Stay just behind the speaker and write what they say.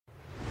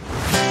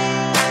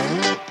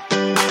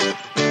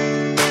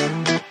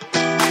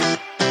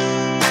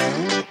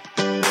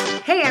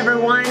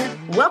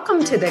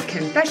Welcome to the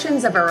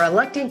Confessions of a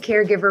Reluctant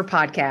Caregiver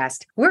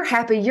podcast. We're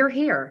happy you're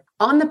here.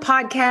 On the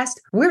podcast,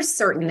 we're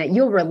certain that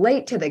you'll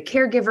relate to the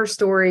caregiver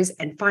stories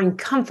and find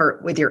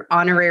comfort with your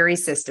honorary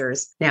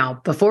sisters.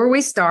 Now, before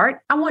we start,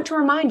 I want to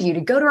remind you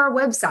to go to our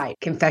website,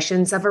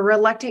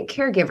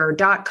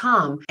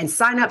 confessionsofareluctantcaregiver.com, and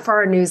sign up for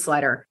our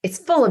newsletter. It's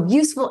full of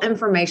useful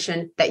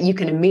information that you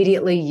can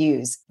immediately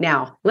use.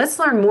 Now, let's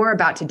learn more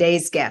about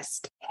today's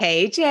guest.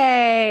 Hey,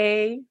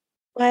 Jay.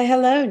 Why,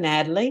 hello,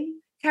 Natalie.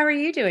 How are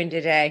you doing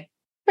today?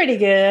 Pretty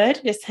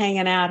good. Just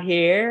hanging out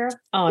here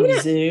on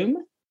Zoom.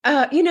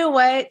 You know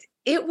what?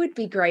 It would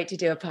be great to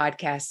do a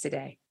podcast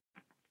today.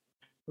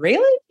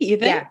 Really? You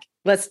think? Yeah,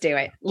 let's do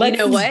it. Let's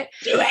you know what?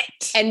 Do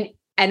it.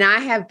 And I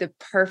have the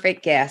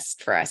perfect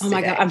guest for us today.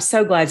 Oh my God. I'm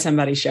so glad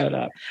somebody showed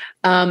up.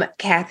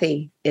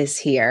 Kathy is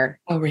here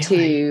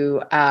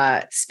to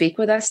speak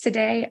with us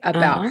today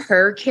about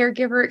her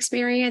caregiver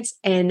experience.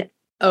 And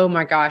oh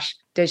my gosh,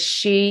 does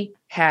she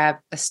have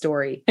a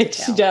story to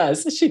tell? She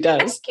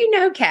does. You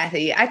know,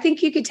 Kathy, I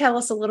think you could tell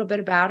us a little bit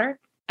about her.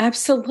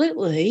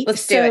 Absolutely.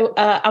 Let's do it.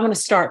 I want to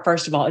start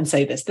first of all and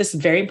say this. This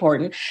is very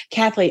important.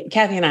 Kathy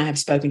and I have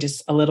spoken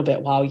just a little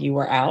bit while you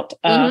were out.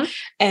 And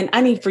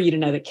I need for you to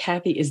know that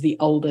Kathy is the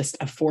oldest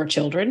of 4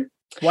 children.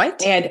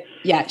 What? And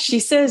yeah, she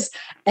says,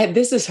 and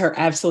this is her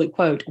absolute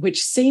quote,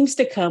 which seems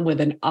to come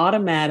with an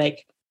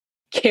automatic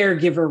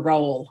caregiver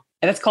role.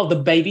 And that's called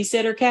the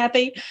babysitter,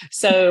 Kathy.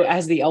 So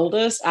as the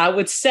oldest, I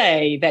would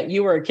say that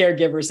you were a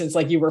caregiver since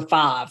like you were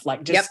 5,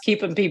 like just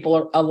keeping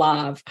people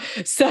alive.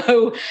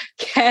 So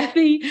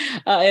Kathy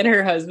and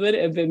her husband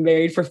have been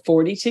married for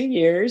 42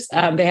 years.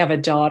 They have a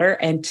daughter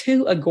and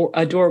 2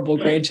 adorable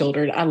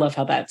grandchildren. I love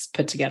how that's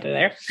put together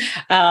there.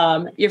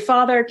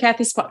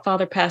 Kathy's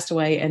father passed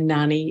away in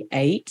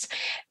 98,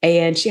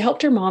 and she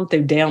helped her mom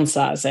through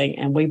downsizing.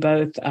 And we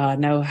both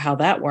know how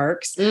that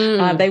works.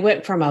 They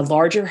went from a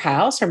larger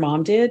house, her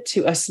mom did,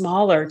 to a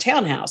smaller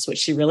townhouse, which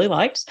she really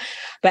liked.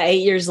 But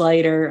 8 years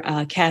later,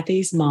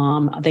 Kathy's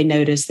mom, they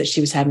noticed that she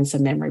was having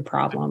some memory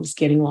problems,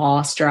 getting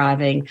lost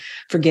driving,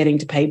 forgetting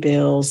to pay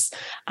bills,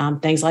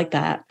 things like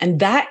that. And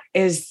that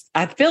is,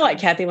 I feel like,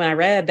 Kathy, when I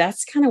read,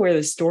 that's kind of where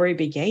the story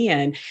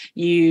began.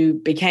 You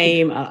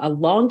became a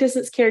long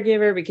distance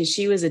caregiver because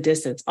she was a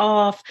distance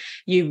off.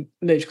 You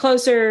moved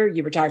closer,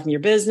 you retired from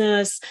your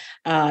business.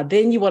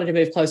 Then you wanted to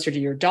move closer to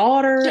your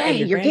daughter and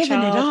your you're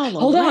giving it all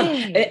Hold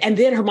away. on. And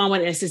then her mom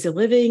went in assisted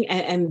living,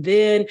 and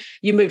then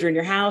you moved her in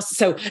your house.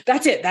 So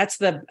that's it.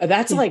 That's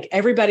like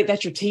everybody,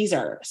 that's your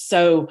teaser.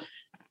 So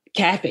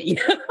Kathy.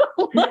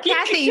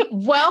 Kathy,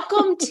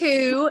 welcome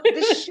to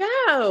the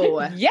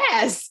show.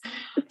 Yes.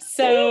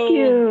 So thank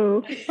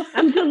you.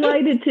 I'm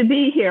delighted to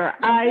be here.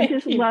 I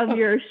just love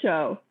your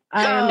show.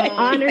 I am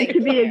honored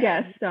to be a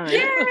guest on.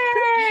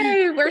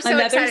 Yay! We're so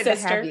excited to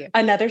have you.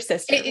 Another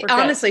sister.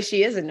 Honestly,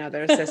 she is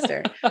another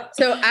sister.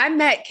 So I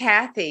met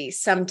Kathy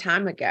some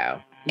time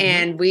ago,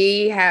 and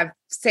we have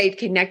stayed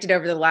connected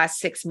over the last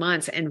 6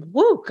 months. And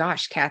whoo,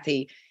 gosh,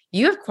 Kathy,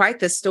 you have quite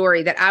the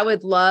story that I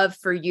would love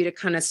for you to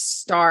kind of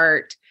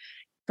start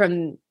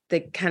from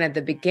the kind of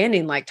the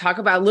beginning, like talk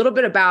about a little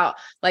bit about,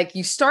 like,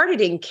 you started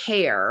in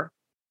care,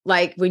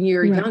 like when you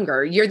were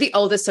younger. You're the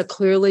oldest, so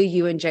clearly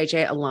you and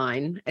JJ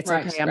align. It's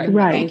okay.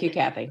 Thank you,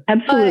 Kathy.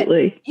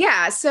 Absolutely.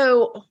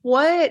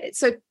 But,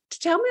 so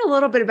tell me a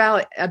little bit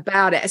about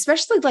it,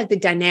 especially like the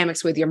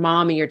dynamics with your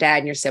mom and your dad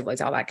and your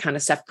siblings, all that kind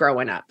of stuff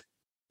growing up.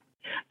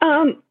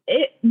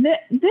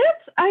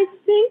 I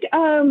think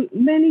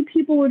many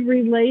people would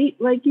relate.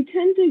 Like, you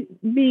tend to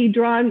be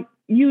drawn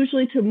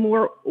usually to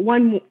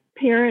one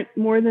parent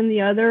more than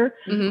the other.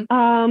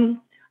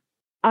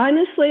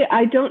 Honestly,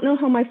 I don't know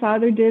how my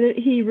father did it.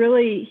 He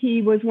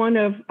was one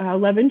of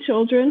 11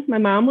 children. My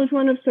mom was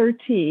one of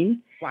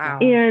 13. Wow.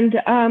 And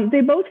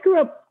they both grew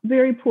up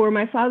very poor.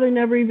 My father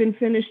never even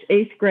finished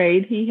 8th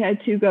grade. He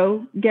had to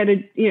go get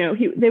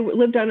they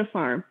lived on a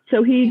farm.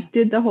 So he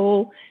did the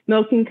whole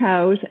milking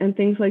cows and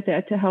things like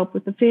that to help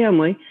with the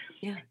family.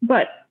 Yeah.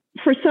 But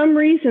for some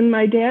reason,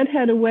 my dad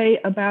had a way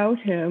about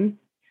him.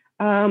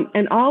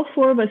 And all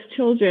 4 of us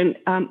children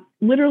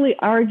literally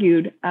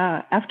argued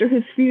after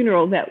his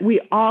funeral that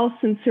we all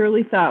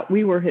sincerely thought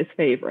we were his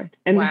favorite.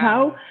 And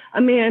how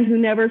a man who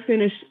never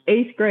finished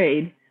 8th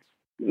grade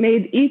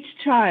made each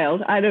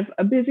child out of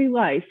a busy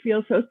life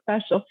feel so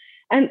special.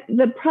 And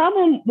the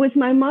problem with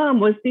my mom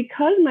was,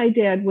 because my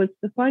dad was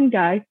the fun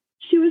guy,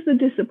 she was the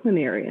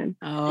disciplinarian.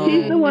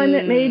 She's the one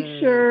that made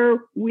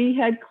sure we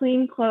had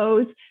clean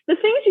clothes, the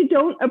things you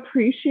don't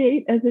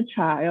appreciate as a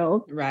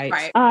child.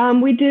 Right.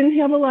 We didn't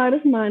have a lot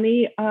of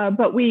money,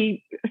 but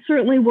we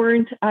certainly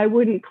I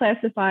wouldn't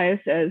classify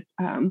us as,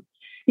 in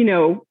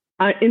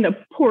the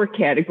poor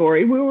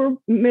category. We were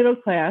middle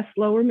class,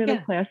 lower middle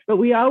class, but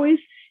we always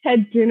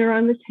had dinner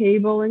on the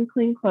table and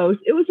clean clothes.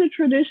 It was a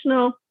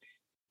traditional,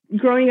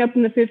 growing up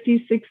in the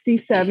 50s,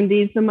 60s,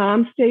 70s, the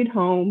mom stayed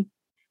home.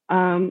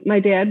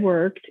 My dad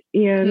worked.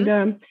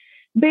 And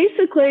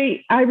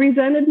basically, I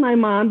resented my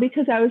mom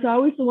because I was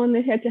always the one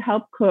that had to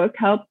help cook,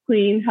 help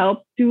clean,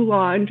 help do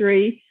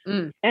laundry.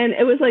 And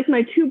it was like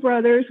my two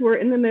brothers were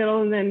in the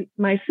middle. And then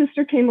my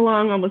sister came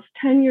along, almost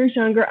 10 years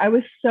younger. I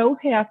was so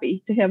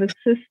happy to have a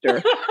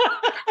sister.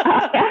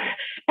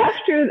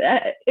 After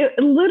that,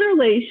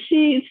 literally,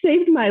 she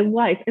saved my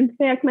life. In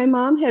fact, my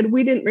mom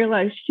we didn't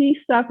realize she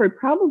suffered,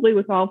 probably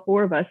with all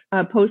four of us,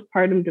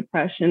 postpartum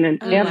depression.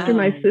 And after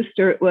my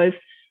sister,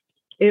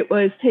 it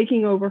was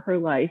taking over her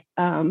life.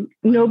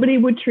 Nobody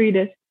would treat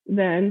it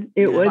then.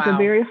 It was a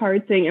very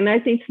hard thing. And I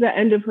think to the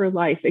end of her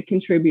life, it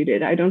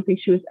contributed. I don't think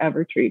she was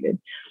ever treated.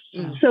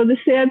 So the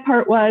sad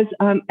part was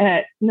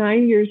at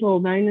 9 years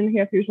old,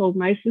 9.5 years old,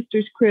 my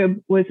sister's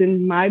crib was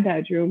in my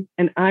bedroom.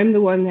 And I'm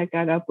the one that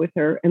got up with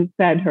her and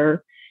fed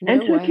her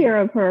and took care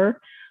of her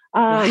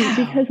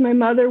because my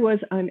mother was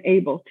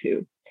unable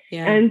to.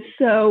 Yeah. And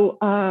so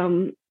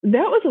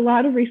that was a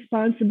lot of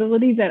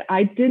responsibility that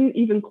I didn't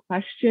even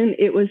question.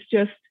 It was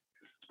just,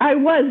 I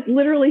was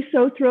literally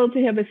so thrilled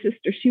to have a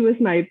sister. She was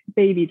my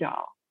baby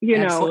doll, you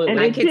know, and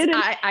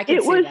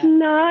it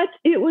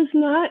was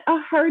not a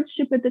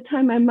hardship at the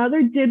time. My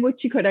mother did what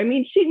she could. I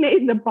mean, she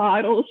made the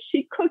bottles,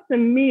 she cooked the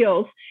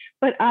meals,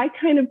 but I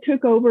kind of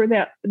took over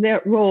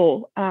that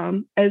role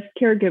as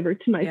caregiver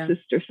to my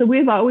sister. So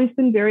we've always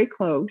been very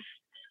close.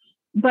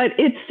 But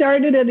it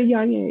started at a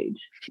young age.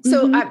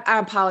 So I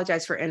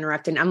apologize for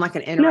interrupting. I'm like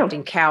an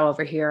interrupting cow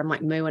over here. I'm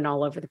like mooing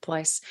all over the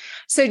place.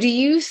 So do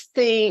you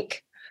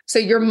think, so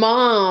your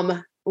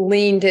mom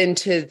leaned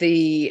into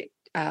the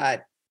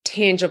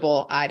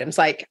tangible items,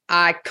 like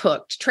I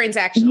cooked,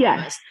 transactional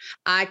almost.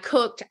 I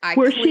cooked, I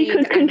cleaned. Where she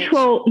could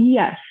control,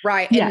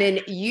 Right. Yes. And then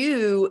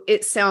you,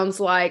 it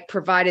sounds like,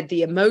 provided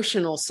the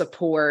emotional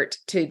support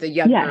to the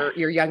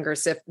your younger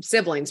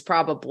siblings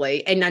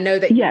probably. And I know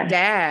that your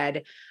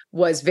dad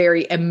was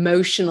very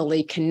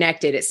emotionally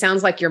connected. It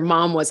sounds like your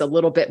mom was a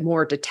little bit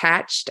more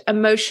detached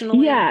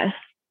emotionally. Yes.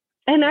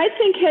 And I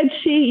think had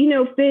she, you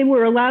know, if they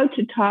were allowed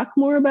to talk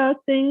more about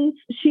things,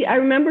 I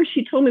remember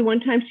she told me one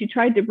time she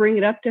tried to bring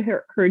it up to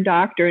her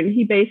doctor, and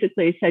he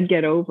basically said,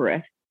 get over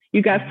it.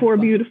 You got 4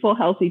 beautiful,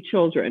 healthy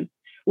children.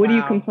 What are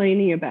you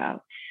complaining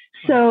about?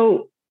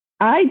 So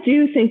I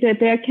do think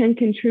that can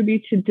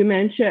contribute to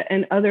dementia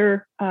and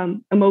other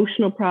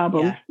emotional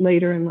problems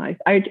later in life.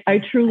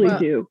 I truly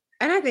do.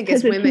 And I think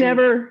as women,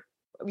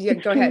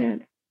 go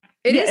ahead.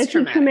 It's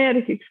a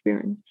traumatic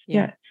experience.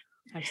 Yeah.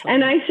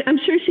 Absolutely. And I'm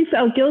sure she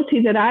felt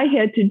guilty that I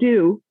had to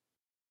do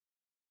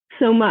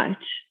so much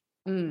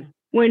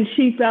when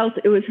she felt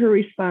it was her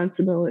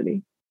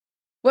responsibility.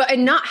 Well,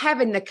 and not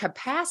having the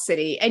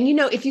capacity. And, you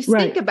know, if you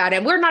think about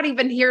it, we're not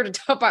even here to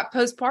talk about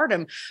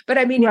postpartum, but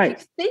I mean, if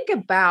you think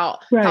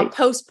about how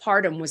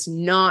postpartum was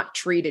not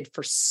treated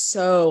for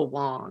so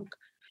long.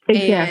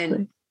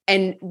 Exactly.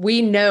 And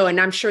we know, and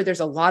I'm sure there's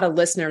a lot of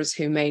listeners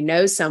who may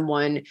know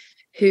someone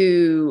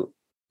who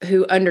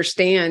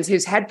understands,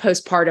 who's had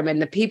postpartum,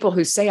 and the people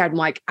who say, I'm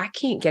like, I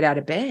can't get out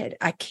of bed.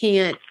 I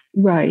can't.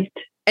 Right.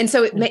 And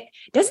so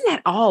doesn't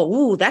that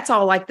all, that's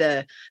all like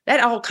that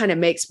all kind of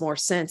makes more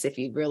sense if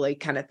you really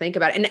kind of think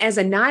about it. And as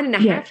a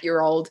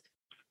 9.5-year-old,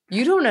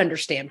 you don't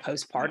understand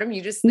postpartum.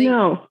 You just think.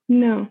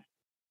 No.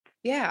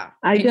 Yeah.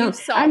 I don't.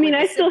 I mean,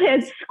 I still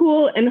had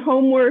school and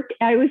homework.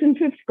 I was in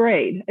 5th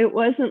grade. It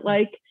wasn't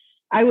like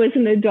I was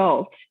an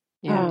adult.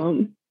 Yeah.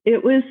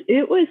 It was,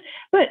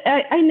 but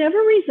I never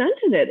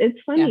resented it. It's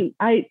funny.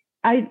 Yeah.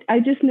 I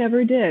just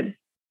never did.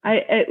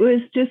 It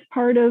was just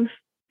part of,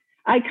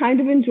 I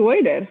kind of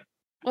enjoyed it.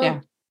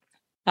 Well,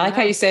 I like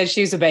how you said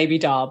she was a baby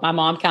doll. My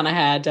mom kind of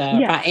had,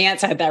 my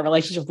aunts had that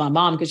relationship with my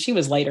mom because she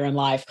was later in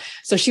life.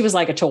 So she was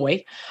like a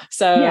toy.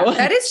 So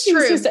that is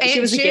true. She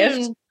was a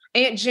gift.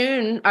 Aunt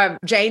June,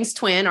 Jane's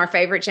twin, our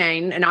favorite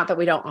Jane, and not that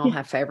we don't all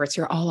have favorites.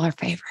 You're all our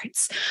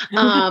favorites.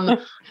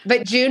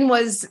 But June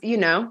was, you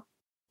know,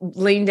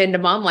 leaned into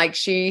mom like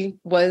she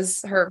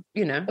was her,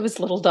 you know. It was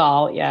little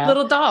doll. Yeah.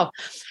 Little doll.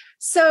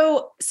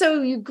 So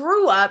you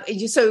grew up,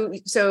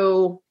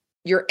 so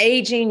you're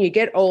aging, you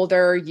get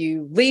older,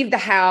 you leave the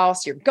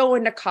house, you're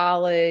going to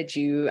college.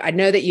 I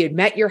know that you had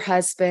met your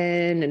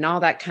husband and all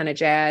that kind of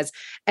jazz.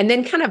 And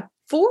then kind of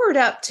forward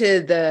up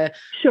to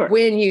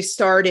when you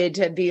started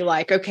to be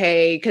like,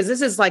 okay, because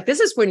this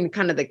is when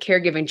kind of the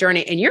caregiving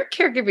journey, and your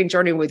caregiving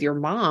journey with your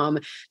mom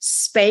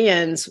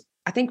spans,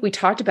 I think we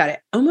talked about it,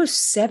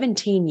 almost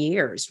 17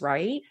 years,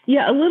 right?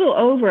 Yeah, a little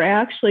over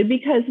actually,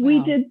 because we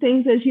did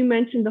things, as you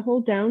mentioned, the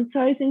whole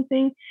downsizing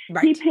thing.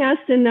 Right. He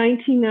passed in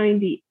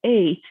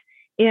 1998.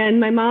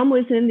 And my mom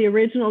was in the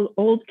original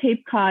old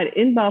Cape Cod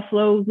in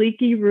Buffalo,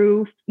 leaky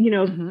roof, you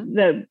know,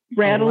 the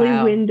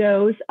rattly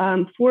windows,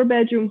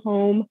 4-bedroom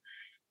home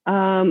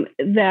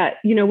that,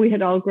 you know, we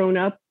had all grown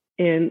up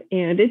in,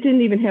 and it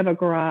didn't even have a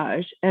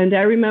garage. And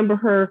I remember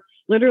her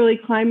literally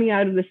climbing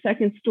out of the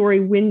 2nd story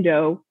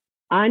window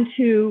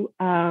onto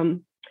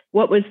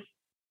what was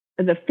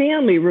the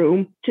family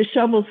room to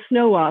shovel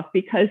snow off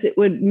because it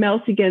would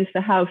melt against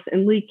the house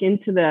and leak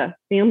into the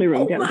family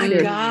room downstairs. Oh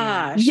my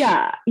gosh.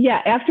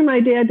 Yeah. After my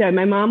dad died,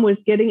 my mom was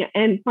getting,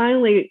 and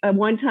finally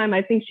one time,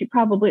 I think she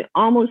probably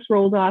almost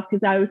rolled off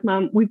because I was,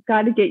 Mom, we've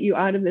got to get you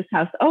out of this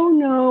house. Oh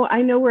no,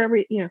 I know wherever,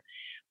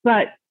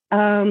 but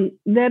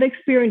that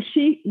experience,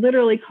 she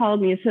literally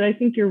called me and said, I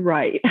think you're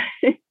right.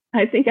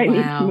 I think I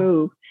need to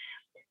move.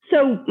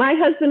 So my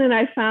husband and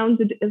I found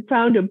it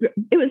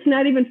was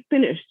not even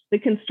finished, the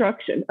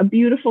construction, a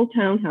beautiful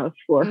townhouse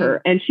for her.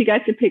 And she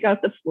got to pick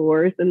out the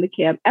floors and the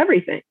cab,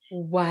 everything.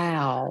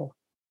 Wow.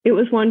 It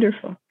was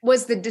wonderful.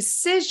 Was the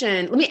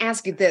decision, let me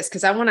ask you this,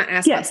 because I want to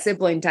ask about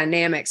sibling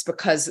dynamics,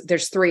 because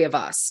there's 3 of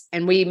us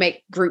and we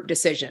make group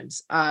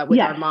decisions with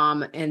our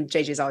mom, and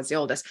JJ's always the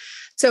oldest.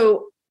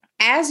 So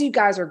as you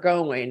guys are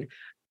going,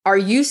 are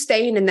you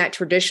staying in that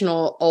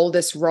traditional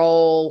oldest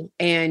role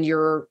and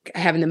you're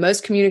having the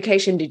most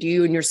communication? Did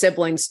you and your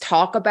siblings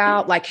talk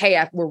about like,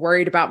 hey, we're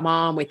worried about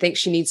Mom, we think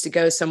she needs to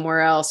go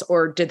somewhere else?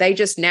 Or did they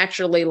just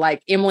naturally,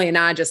 like Emily and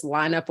I, just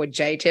line up with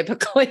Jay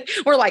typically?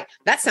 We're like,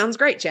 that sounds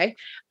great, Jay.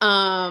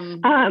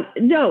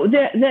 No,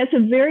 that's a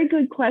very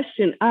good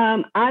question.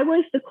 I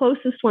was the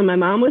closest one. My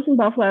mom was in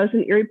Buffalo. I was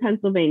in Erie,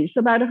 Pennsylvania, so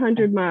about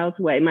 100 miles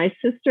away. My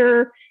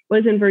sister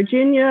was in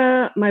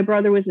Virginia. My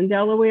brother was in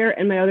Delaware,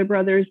 and my other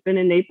brother has been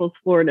in Naples,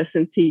 Florida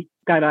since he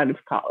got out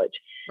of college.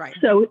 Right.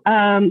 So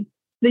the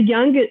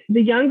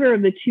younger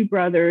of the 2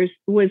 brothers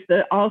was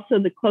also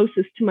the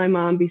closest to my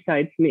mom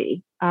besides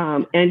me.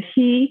 And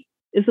he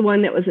is the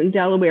one that was in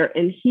Delaware,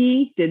 and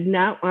he did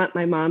not want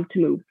my mom to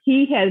move.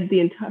 He had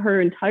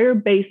her entire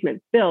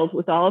basement filled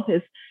with all of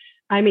his,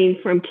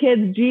 from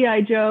kids,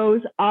 G.I.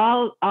 Joes,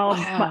 all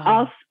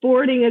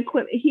sporting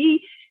equipment.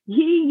 He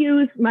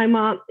used my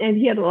mom, and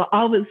he had all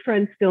of his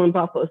friends still in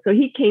Buffalo. So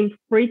he came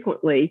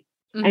frequently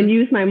and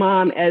used my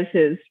mom as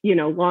his,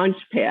 launch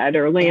pad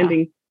or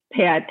landing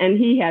pad. And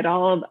he had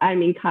all of,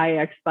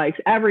 kayaks, bikes,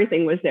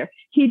 everything was there.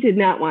 He did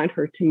not want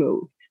her to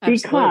move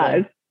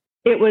because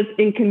it was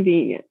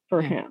inconvenient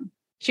for him.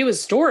 She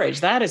was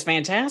storage. That is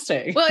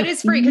fantastic. Well, it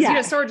is free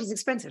because storage is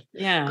expensive.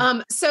 Yeah.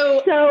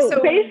 So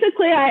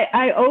basically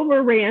I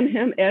overran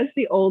him as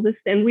the oldest,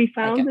 and we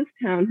found this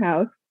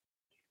townhouse.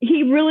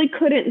 He really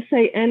couldn't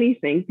say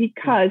anything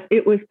because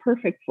it was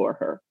perfect for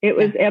her. It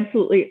was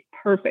absolutely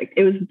perfect.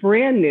 It was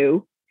brand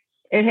new.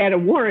 It had a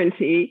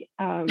warranty,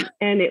 and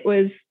it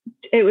was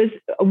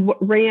a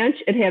ranch.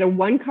 It had a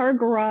 1-car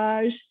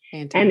garage.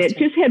 Fantastic. And it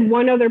just had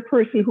one other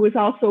person who was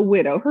also a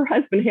widow. Her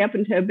husband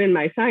happened to have been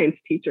my science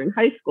teacher in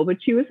high school,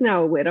 but she was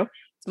now a widow.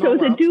 So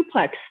it was a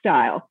duplex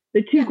style.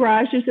 The 2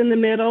 garages in the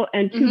middle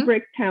and 2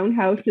 brick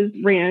townhouses,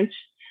 ranch.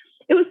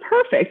 It was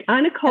perfect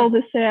on a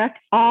cul-de-sac,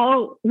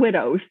 all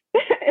widows.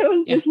 It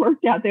was just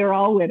worked out. They were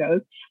all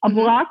widows. A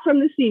block from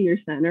the senior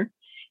center.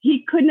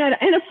 He could not,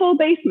 and a full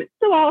basement.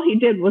 So all he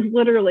did was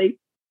literally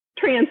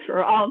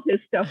transfer all of his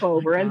stuff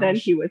over, and then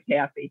he was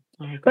happy.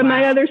 But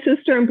my other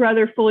sister and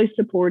brother fully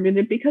supported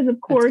it because, of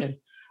course,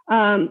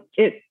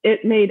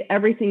 it made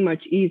everything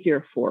much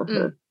easier for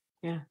her.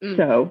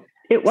 So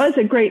it was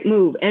a great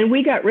move, and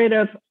we got rid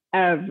of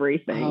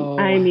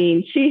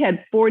everything. She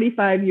had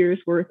 45 years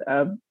worth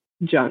of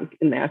junk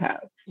in that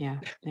house. Yeah.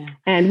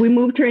 And we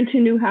moved her into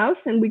a new house,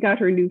 and we got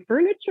her new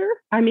furniture.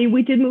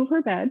 We did move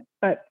her bed,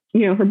 but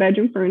her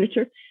bedroom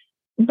furniture.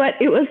 But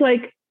it was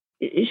like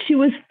she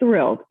was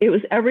thrilled.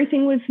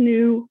 Everything was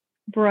new,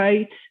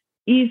 bright,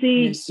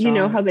 easy.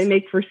 How they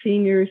make for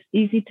seniors,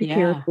 easy to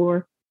care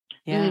for.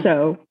 Yeah.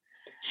 So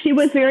she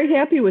was very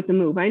happy with the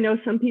move. I know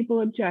some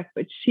people object,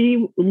 but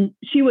she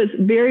was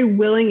very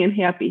willing and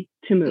happy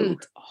to move.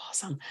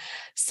 Awesome.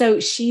 So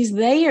she's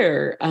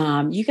there.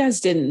 You guys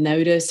didn't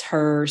notice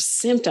her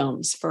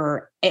symptoms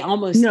for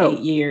almost 8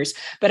 years,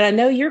 but I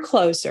know you're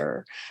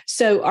closer.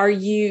 So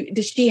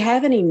did she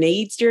have any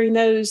needs during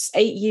those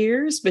 8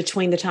 years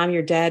between the time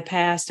your dad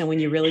passed and when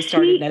you really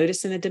started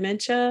noticing the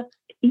dementia?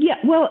 Yeah,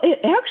 well, it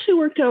actually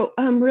worked out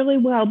really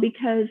well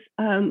because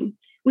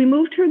we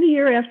moved her the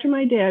year after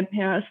my dad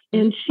passed,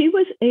 and she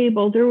was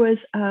able, there was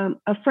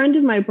a friend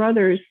of my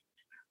brother's,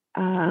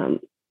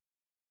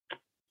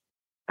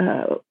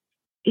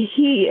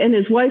 he and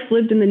his wife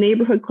lived in the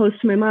neighborhood close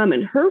to my mom,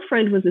 and her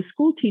friend was a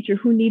school teacher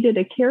who needed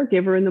a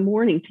caregiver in the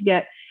morning to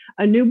get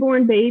a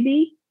newborn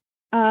baby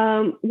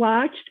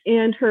watched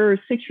and her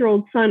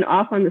 6-year-old son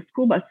off on the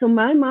school bus. So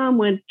my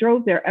mom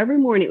drove there every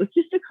morning. It was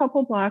just a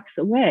couple blocks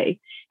away.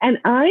 And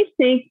I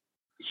think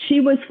she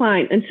was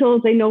fine until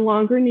they no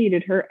longer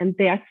needed her. And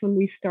that's when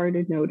we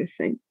started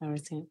noticing.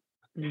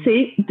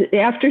 See,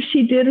 after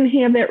she didn't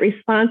have that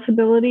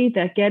responsibility,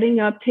 that getting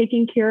up,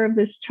 taking care of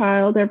this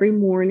child every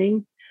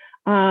morning.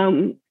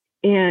 And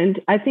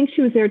I think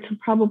she was there till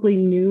probably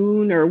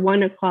noon or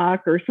 1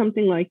 o'clock or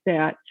something like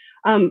that,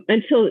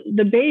 until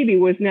the baby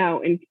was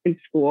now in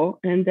school,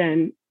 and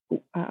then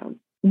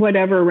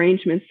whatever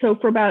arrangements. So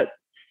for about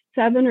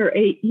 7 or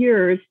 8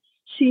 years,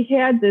 she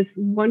had this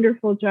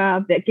wonderful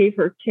job that gave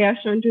her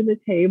cash under the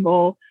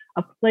table,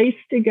 a place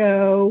to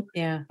go.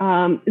 Yeah.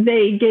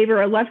 They gave her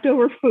a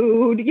leftover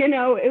food,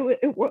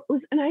 it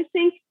was, and I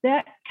think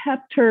that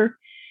kept her,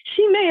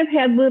 she may have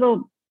had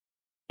little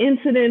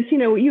incidents,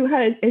 you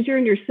had, as you're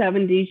in your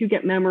 70s, you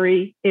get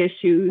memory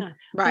issues.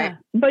 Right.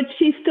 But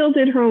she still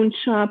did her own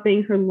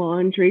shopping, her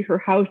laundry, her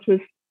house was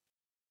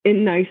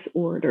in nice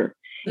order.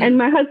 Mm-hmm. And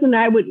my husband and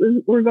I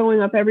were going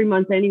up every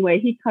month anyway.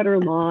 He cut her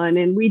lawn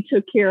and we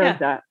took care of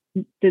that.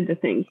 Did the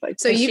things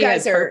like so that. You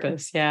guys are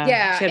purpose. She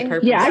had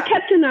purpose. I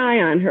kept an eye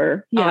on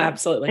her. Oh,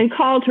 absolutely. And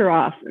called her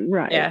often.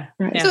 Right. Yeah.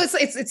 Right. So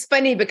it's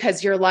funny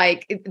because you're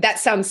like, that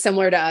sounds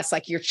similar to us.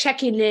 Like you're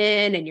checking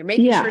in and you're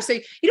making sure. So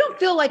you don't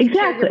feel like a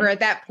caregiver at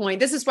that point.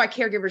 This is why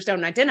caregivers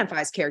don't identify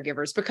as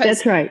caregivers, because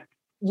that's right.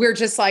 We're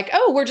just like,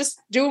 we're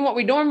just doing what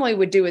we normally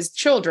would do as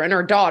children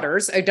or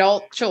daughters,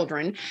 adult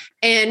children.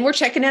 And we're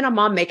checking in on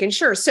mom, making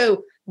sure.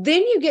 So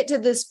then you get to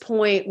this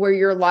point where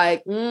you're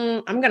like,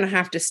 I'm going to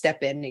have to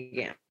step in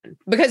again,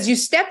 because you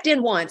stepped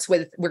in once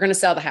with, we're going to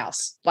sell the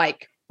house.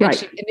 Like,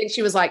 right. And then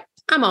she was like,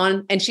 I'm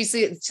on. And she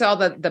saw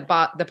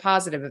the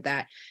positive of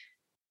that.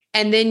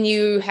 And then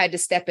you had to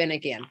step in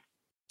again.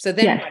 So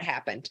then what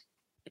happened?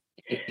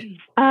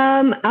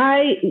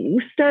 I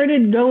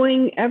started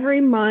going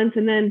every month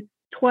and then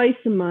twice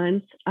a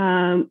month.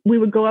 We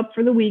would go up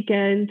for the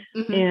weekend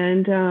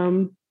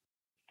and,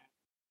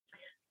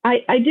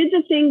 I did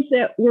the things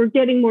that were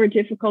getting more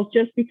difficult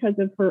just because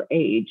of her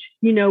age.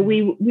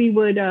 We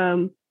would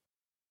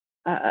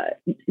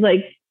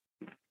like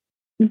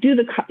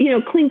do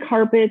clean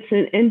carpets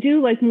and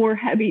do like more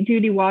heavy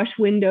duty wash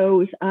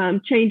windows,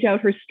 change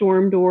out her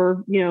storm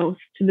door, to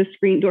the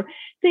screen door,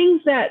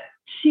 things that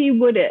she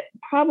would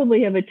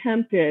probably have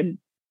attempted,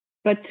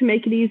 but to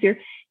make it easier.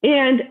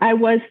 And I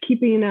was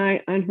keeping an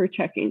eye on her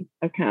checking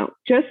account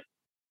just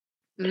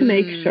to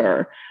make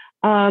sure.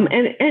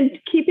 And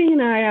keeping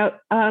an eye out,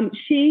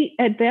 she,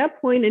 at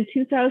that point in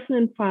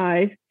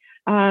 2005,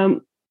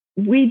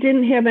 we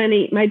didn't have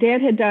my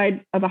dad had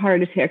died of a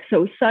heart attack.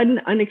 So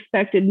sudden,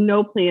 unexpected,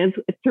 no plans,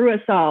 it threw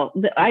us all.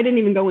 I didn't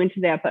even go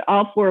into that, but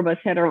all four of us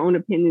had our own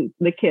opinions,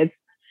 the kids,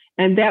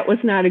 and that was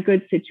not a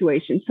good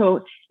situation.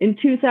 So in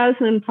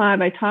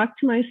 2005, I talked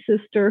to my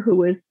sister who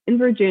was in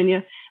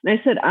Virginia, and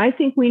I said, I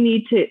think we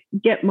need to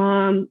get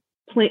mom,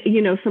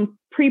 some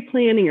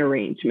pre-planning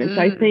arrangements.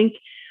 I think,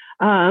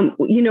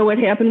 what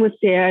happened with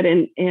dad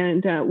and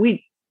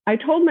I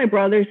told my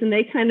brothers and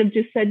they kind of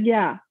just said,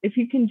 yeah, if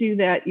you can do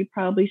that, you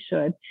probably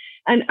should.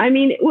 And I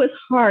mean, it was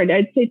hard.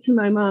 I'd say to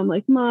my mom,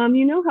 like, Mom,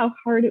 you know how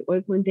hard it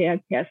was when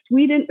dad passed.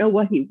 We didn't know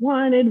what he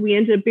wanted. We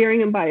ended up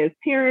burying him by his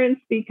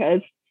parents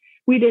because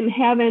we didn't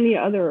have any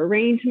other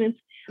arrangements.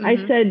 I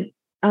said,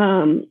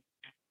 and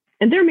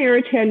their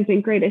marriage hadn't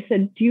been great. I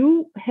said, do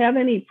you have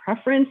any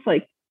preference?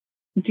 Like,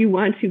 do you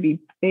want to be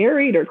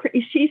buried or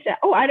she said,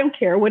 oh, I don't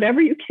care. Whatever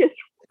you kids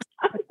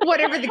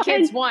whatever the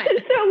kids want. So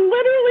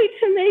literally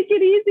to make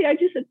it easy, I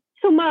just said,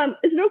 so Mom,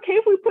 is it okay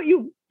if we put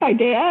you by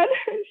Dad?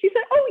 And she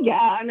said, oh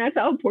yeah. And I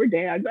said, oh, poor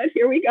Dad, but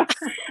here we go.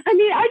 I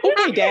mean, I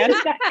just okay, Dad.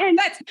 And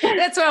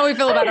that's how we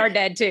feel about our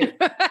dad too.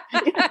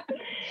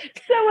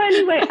 So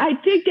anyway, I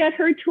did get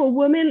her to a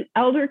woman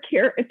elder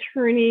care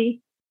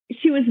attorney.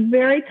 She was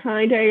very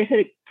kind. I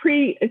had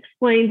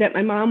pre-explained that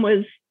my mom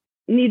we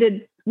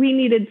needed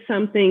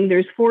something.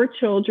 There's 4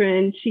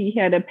 children. She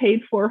had a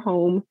paid for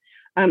home.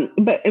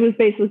 But it was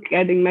basically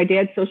getting my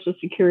dad's Social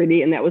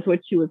Security, and that was what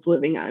she was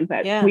living on.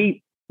 But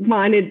we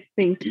wanted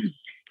things.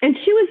 And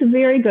she was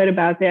very good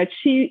about that.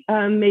 She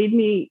made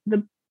me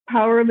the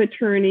power of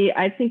attorney.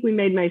 I think we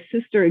made my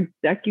sister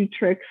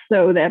executrix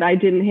so that I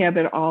didn't have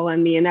it all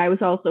on me. And I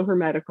was also her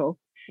medical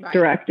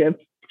directive.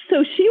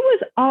 So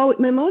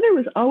my mother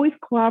was always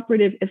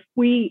cooperative if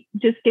we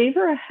just gave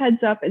her a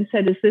heads up and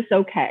said, is this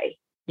okay?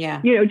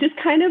 Yeah. Just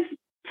kind of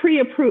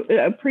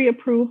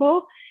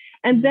pre-approval.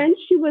 And then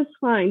she was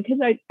fine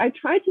because I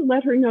tried to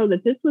let her know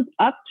that this was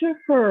up to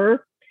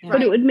her,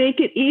 but it would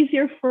make it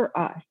easier for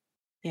us.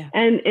 Yeah.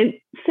 And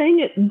saying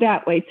it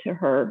that way to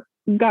her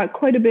got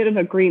quite a bit of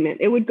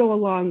agreement. It would go a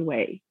long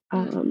way.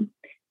 So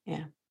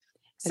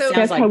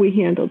that's how we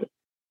handled it.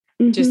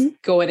 Just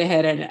going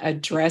ahead and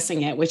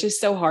addressing it, which is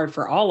so hard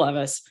for all of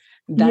us.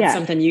 That's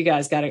something you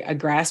guys got a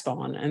grasp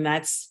on. And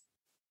that's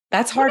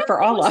hard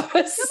for all of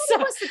us. It's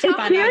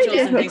very difficult.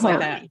 And things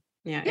like that.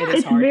 Yeah, it is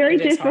it's hard. very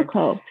it is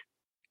difficult. Hard.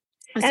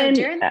 And,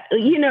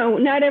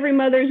 not every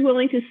mother is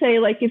willing to say,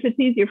 like, if it's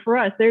easier for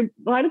us, a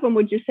lot of them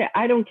would just say,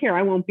 I don't care.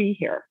 I won't be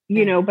here,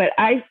 but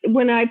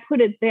when I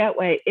put it that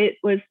way, it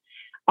was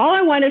all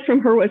I wanted from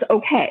her was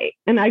okay.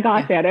 And I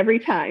got that every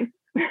time.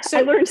 So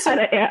I learned how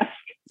to ask.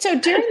 So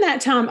during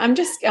that time,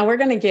 we're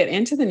going to get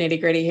into the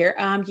nitty gritty here.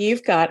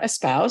 You've got a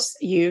spouse,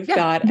 you've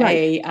got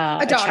a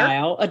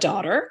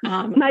daughter.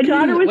 My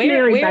daughter was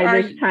married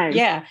by this time.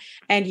 Yeah.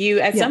 And you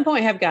at some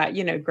point have got,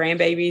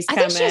 grandbabies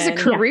coming. I think she has a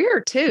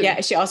career too.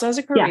 Yeah. She also has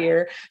a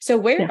career. Yeah. So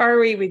where are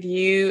we with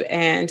you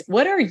and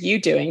what are you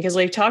doing? Because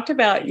we've talked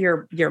about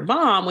your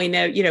mom. We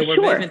know, we're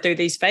moving through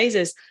these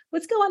phases.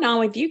 What's going on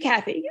with you,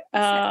 Kathy?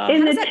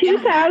 In the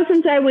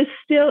 2000s, I was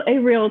still a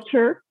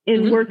realtor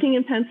working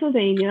in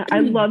Pennsylvania. I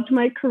loved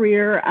my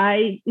career.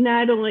 My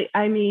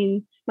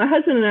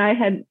husband and I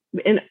had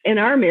in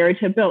our marriage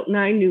have built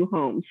 9 new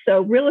homes.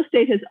 So real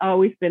estate has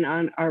always been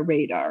on our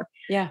radar.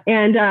 Yeah.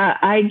 And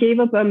I gave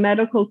up a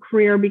medical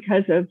career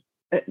because of,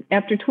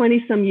 after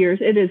 20 some years,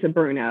 it is a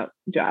burnout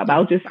job.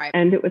 I'll just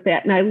end it with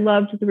that. And I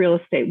loved the real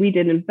estate. We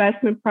did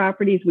investment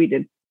properties. We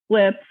did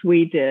flips.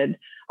 We did,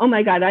 oh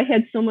my God, I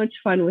had so much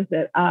fun with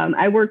it.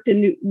 I worked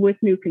with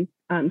new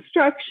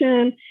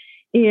construction,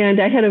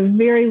 and I had a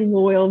very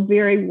loyal,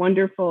 very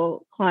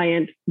wonderful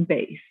client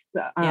base.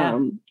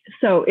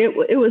 So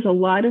it was a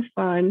lot of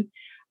fun.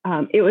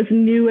 It was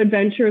new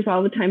adventures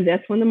all the time.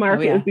 That's when the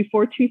market was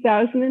before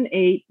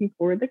 2008,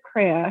 before the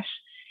crash.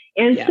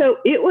 And so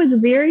it was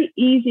very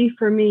easy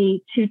for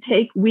me to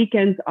take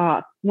weekends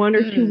off, 1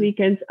 or 2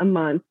 weekends a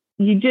month.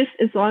 You just,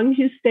 as long as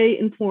you stay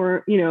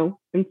informed,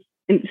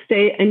 and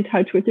stay in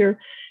touch with your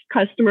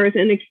customers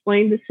and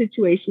explain the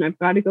situation. I've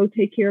got to go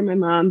take care of my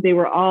mom. They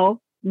were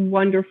all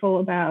wonderful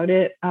about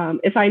it.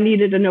 If I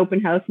needed an open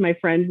house, my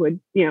friend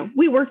would,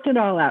 we worked it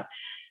all out.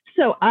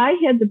 So I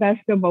had the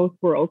best of both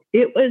worlds.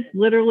 It was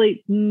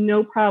literally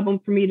no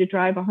problem for me to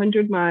drive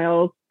 100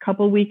 miles, a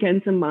couple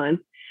weekends a month,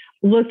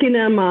 looking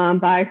at mom,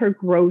 buy her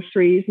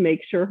groceries,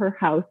 make sure her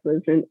house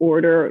was in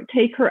order,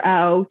 take her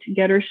out,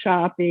 get her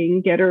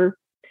shopping, get her,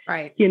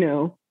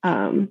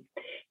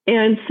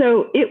 and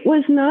so it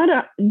was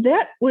not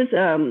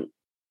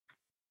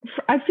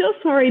I feel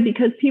sorry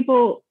because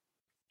people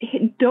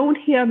don't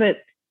have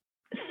it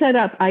set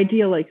up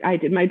ideal like I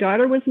did. My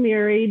daughter was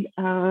married.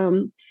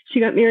 She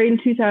got married in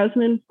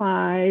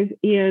 2005.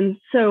 And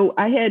so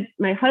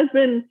my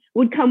husband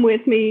would come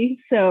with me.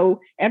 So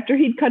after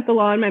he'd cut the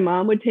lawn, my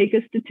mom would take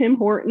us to Tim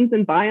Hortons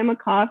and buy him a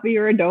coffee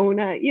or a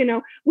donut.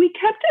 We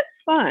kept it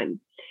fun.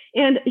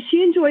 And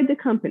she enjoyed the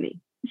company.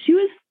 She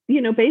was,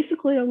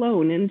 basically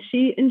alone, and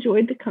she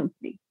enjoyed the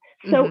company.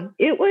 So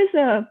it was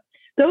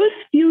those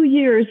few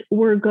years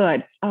were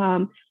good.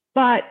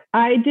 But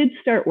I did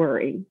start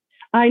worrying.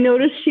 I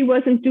noticed she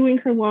wasn't doing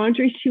her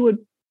laundry. She would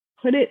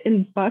put it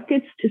in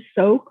buckets to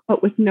soak,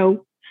 but with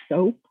no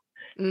soap.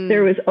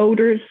 There was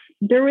odors.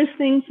 There was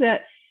things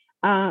that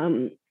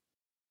I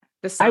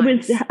was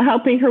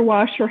helping her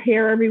wash her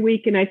hair every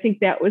week. And I think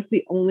that was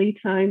the only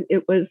time.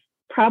 It was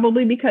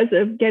probably because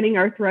of getting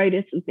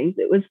arthritis and things.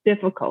 It was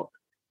difficult.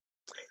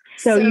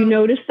 So you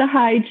notice the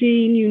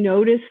hygiene, you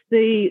notice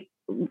the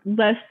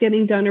less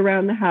getting done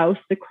around the house,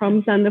 the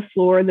crumbs on the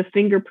floor, the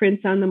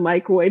fingerprints on the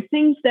microwave,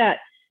 things that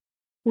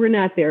were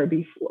not there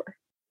before.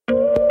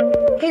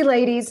 Hey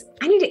ladies,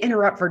 I need to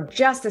interrupt for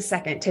just a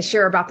second to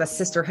share about the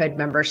Sisterhood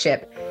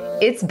membership.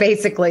 It's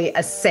basically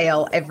a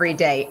sale every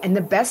day. And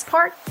the best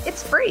part,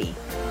 it's free.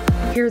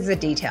 Here's the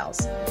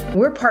details.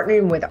 We're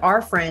partnering with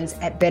our friends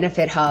at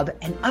Benefit Hub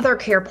and other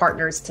care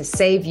partners to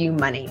save you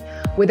money.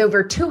 With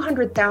over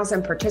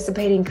 200,000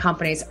 participating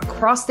companies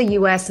across the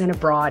U.S. and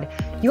abroad,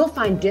 you'll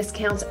find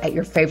discounts at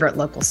your favorite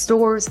local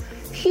stores,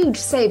 huge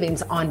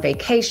savings on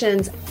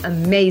vacations,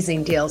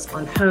 amazing deals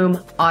on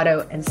home,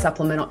 auto, and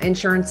supplemental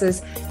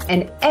insurances,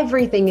 and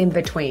everything in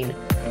between.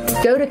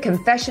 Go to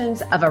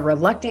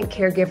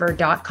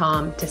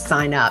confessionsofareluctantcaregiver.com to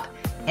sign up,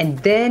 and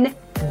then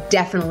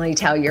definitely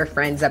tell your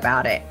friends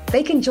about it.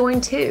 They can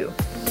join too.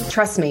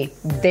 Trust me,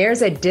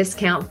 there's a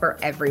discount for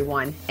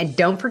everyone. And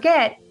don't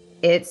forget,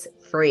 it's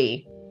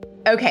free.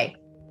 Okay,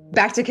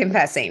 back to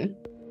confessing.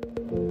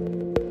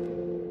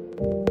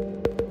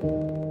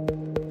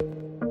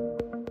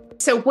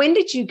 So when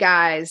did you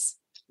guys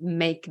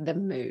make the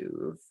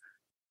move?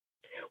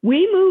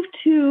 We moved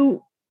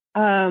to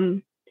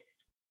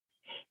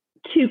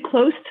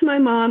close to my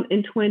mom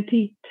in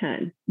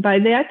 2010. By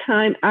that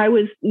time, I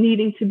was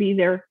needing to be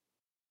there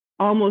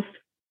almost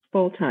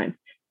full time.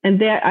 And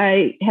that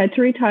I had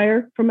to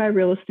retire from my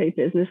real estate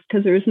business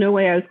because there was no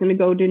way I was going to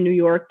go to New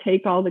York,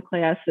 take all the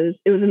classes.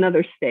 It was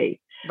another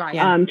state.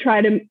 Right.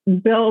 Try to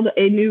build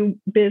a new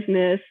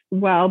business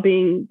while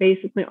being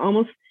basically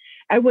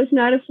I was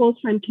not a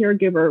full-time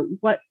caregiver.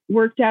 What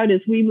worked out is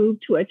we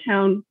moved to a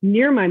town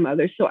near my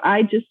mother. So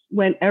I just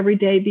went every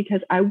day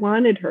because I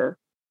wanted her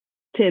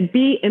to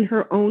be in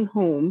her own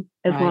home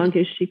as long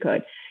as she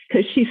could,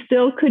 because she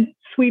still could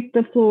sweep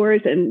the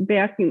floors and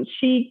vacuum.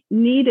 She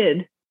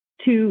needed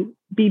to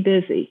be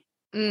busy.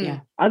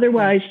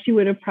 Otherwise, she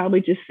would have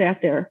probably just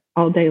sat there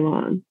all day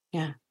long.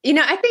 Yeah.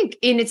 I think,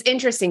 and it's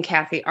interesting,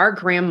 Kathy, our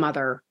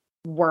grandmother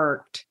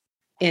worked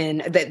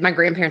my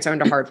grandparents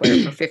owned a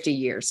hardware for 50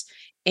 years.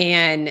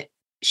 And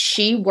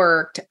she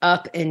worked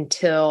up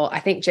until,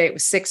 I think, Jay, it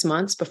was 6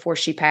 months before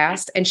she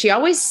passed. And she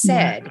always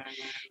said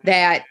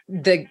that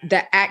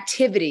the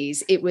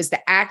activities, it was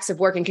the acts of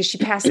working, because she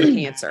passed of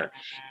cancer.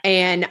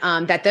 And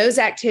that those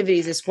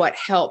activities is what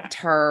kept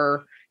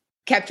her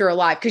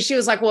alive. Because she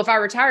was like, well, if I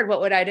retired,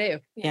 what would I do?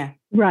 Yeah.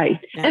 Right.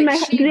 Yeah. And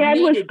my dad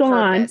was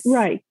gone. Purpose.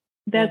 Right.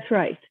 That's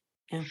right.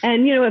 Yeah.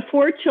 And, at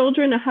 4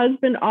 children, a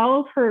husband,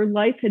 all of her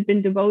life had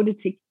been devoted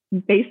to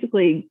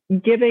basically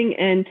giving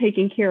and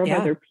taking care of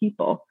other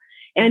people.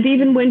 And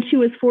even when she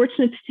was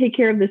fortunate to take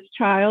care of this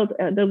child,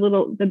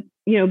 the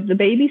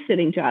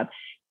babysitting job,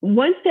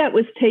 once that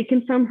was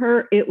taken from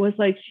her, it was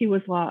like she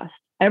was lost.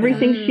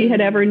 Everything she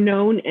had ever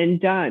known and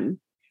done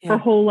her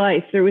whole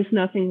life. There was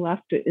nothing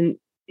left in,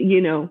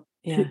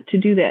 to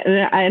do that.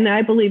 And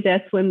I believe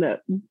that's when the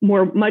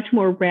much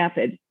more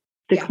rapid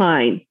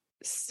decline.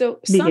 So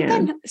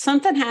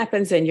something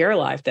happens in your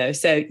life though.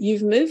 So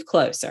you've moved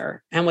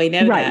closer and we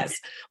know that,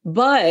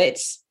 but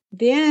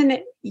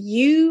then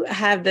you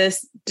have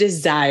this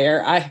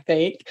desire, I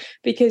think,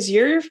 because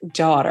your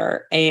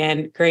daughter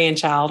and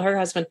grandchild, her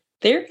husband,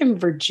 they're in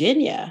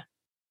Virginia.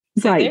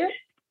 So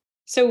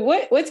So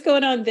what's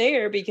going on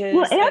there? Because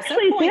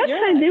actually, at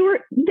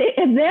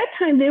that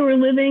time they were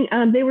living.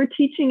 They were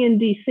teaching in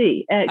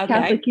D.C. at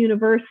Catholic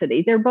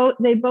University. They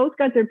both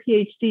got their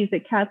PhDs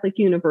at Catholic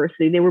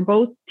University. They were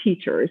both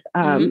teachers,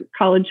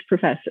 college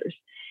professors,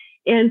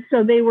 and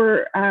so they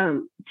were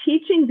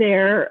teaching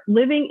there,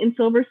 living in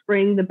Silver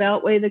Spring, the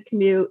Beltway, the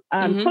commute,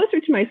 closer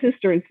to my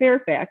sister in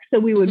Fairfax. So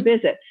we would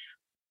visit,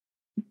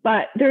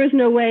 but there was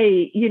no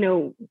way,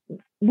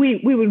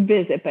 we would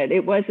visit, but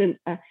it wasn't.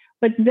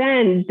 But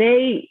then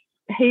they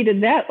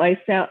hated that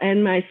lifestyle.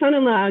 And my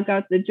son-in-law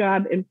got the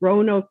job in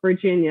Roanoke,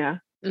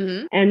 Virginia.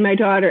 And my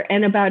daughter,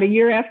 and about a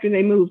year after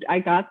they moved, I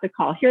got the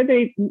call. Here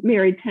they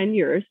married 10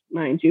 years,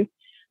 mind you.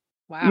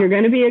 Wow. You're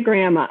going to be a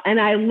grandma. And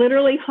I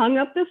literally hung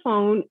up the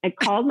phone and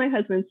called my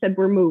husband and said,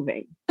 we're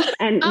moving.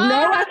 And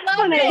no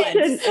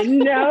explanation,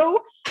 no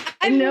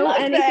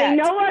anything, that.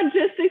 No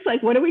logistics.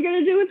 Like, what are we going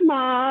to do with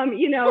mom?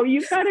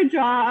 You've got a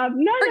job.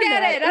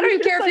 Forget it. I don't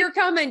even care if you're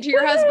coming to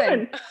your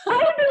husband. I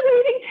have been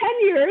waiting 10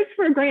 years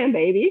for a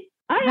grandbaby.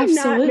 I am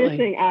not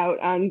missing out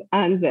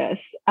on this.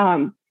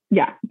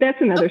 That's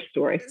another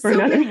story for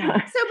another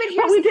time.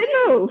 But we did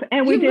move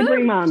and we did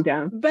bring mom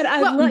down. But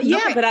I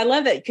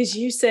love that because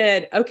you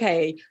said,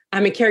 okay,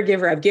 I'm a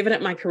caregiver. I've given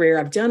up my career.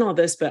 I've done all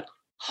this, but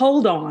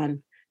hold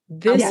on. I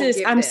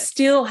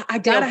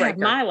gotta have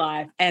my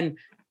life. And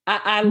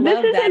I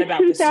love that about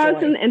this story.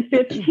 This is in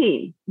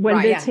 2015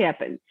 when this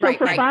happened. So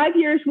for 5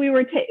 years, we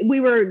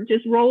were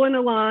just rolling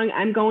along.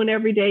 I'm going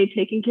every day,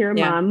 taking care of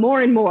mom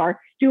more and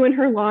more, doing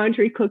her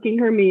laundry, cooking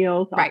her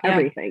meals,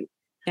 everything.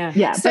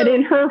 Yeah. But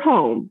in her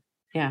home.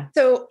 Yeah.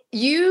 So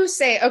you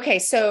say, okay,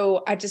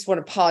 so I just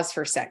want to pause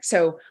for a sec.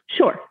 So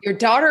sure. Your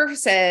daughter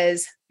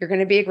says you're going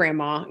to be a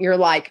grandma. You're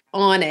like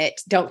on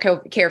it. Don't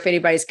care if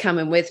anybody's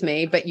coming with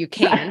me, but you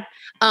can.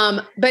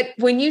 But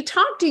when you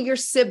talk to your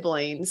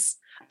siblings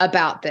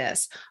about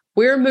this,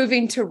 we're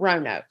moving to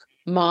Roanoke.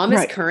 Mom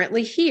is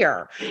currently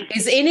here.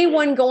 Is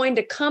anyone going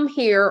to come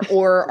here,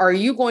 or are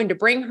you going to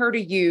bring her to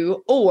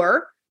you?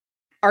 Or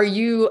are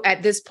you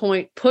at this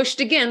point pushed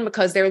again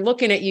because they're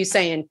looking at you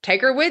saying,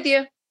 take her with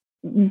you?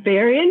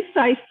 Very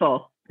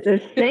insightful.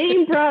 The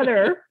same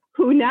brother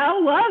who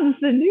now loves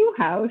the new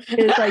house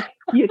is like,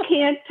 you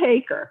can't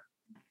take her.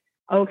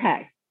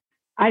 Okay.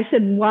 I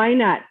said, why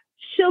not?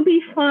 She'll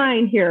be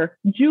fine here.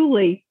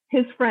 Julie,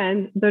 his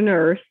friend, the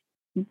nurse,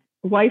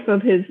 wife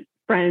of his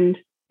friend,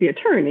 the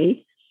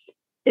attorney,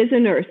 is a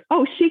nurse.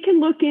 Oh, she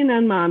can look in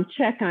on mom,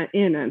 check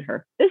in on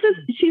her.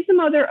 She's the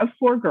mother of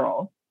 4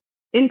 girls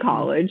in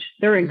college.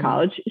 They're in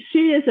college.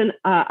 She is an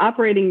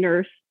operating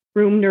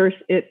room nurse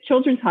at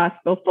Children's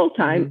Hospital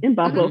full-time in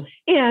Buffalo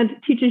and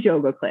teaches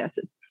yoga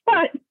classes.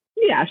 But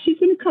yeah, she's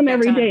going to come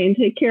every day and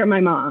take care of my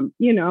mom,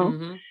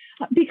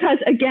 because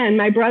again,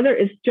 my brother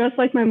is just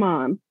like my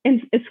mom.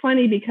 And it's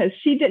funny because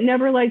she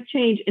never liked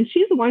change. And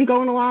she's the one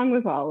going along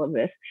with all of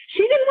this.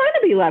 She didn't want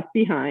to be left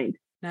behind.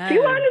 No. She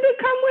wanted to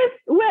come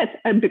with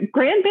a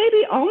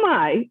grandbaby. Oh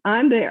my,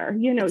 I'm there.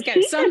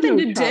 She something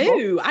to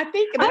do. I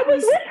think I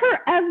was with her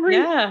every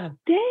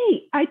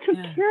day. I took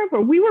care of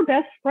her. We were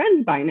best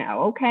friends by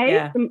now. Okay.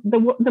 Yeah.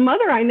 The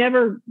mother I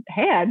never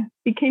had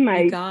became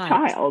my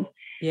child.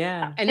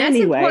 Yeah. And that's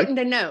important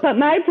to know. But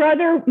my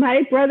brother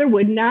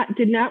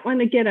did not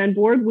want to get on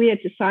board. We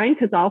had to sign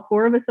because all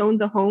 4 of us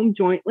owned the home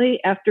jointly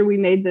after we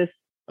made this.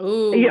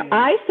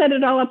 I set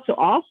it all up so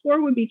all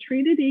 4 would be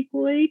treated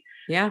equally.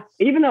 Yeah.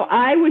 Even though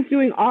I was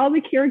doing all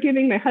the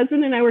caregiving, my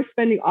husband and I were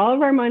spending all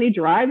of our money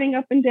driving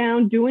up and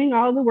down, doing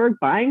all the work,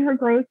 buying her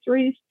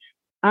groceries.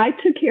 I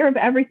took care of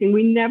everything.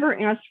 We never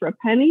asked for a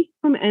penny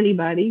from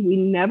anybody.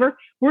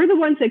 We're the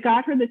ones that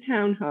got her the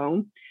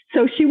townhome.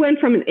 So she went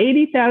from an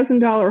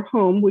 $80,000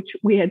 home, which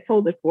we had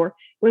sold it for.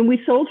 When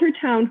we sold her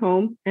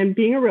townhome, and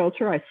being a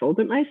realtor, I sold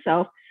it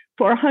myself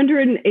for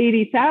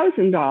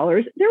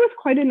 $180,000. There was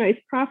quite a nice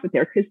profit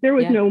there because there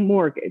was no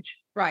mortgage.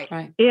 Right.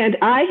 And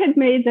I had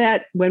made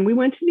that when we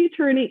went to the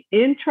attorney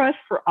in trust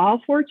for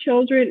all 4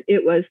 children.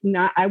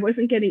 I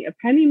wasn't getting a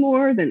penny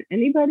more than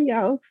anybody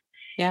else.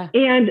 Yeah.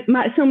 And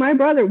my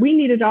brother, we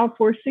needed all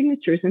 4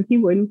 signatures and he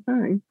wouldn't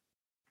sign.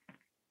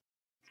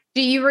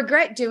 Do you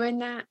regret doing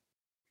that?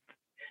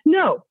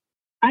 No,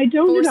 I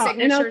don't 4 at all.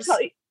 signatures? And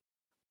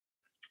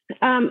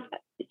I'll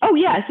tell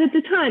you, yes, at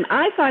the time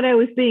I thought I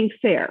was being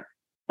fair.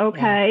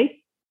 Okay. Yeah.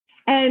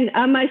 And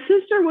my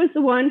sister was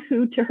the one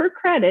who, to her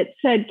credit,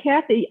 said,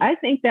 Kathy, I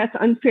think that's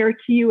unfair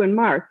to you and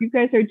Mark. You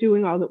guys are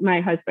doing my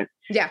husband.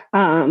 Yeah.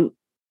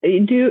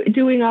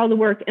 Doing all the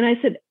work. And I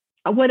said,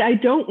 what I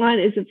don't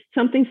want is if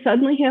something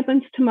suddenly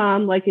happens to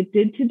mom, like it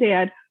did to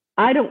dad,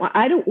 I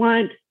don't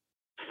want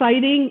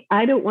fighting.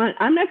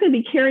 I'm not going to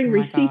be carrying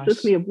receipts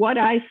with me of what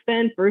I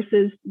spent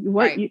versus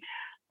what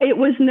it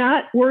was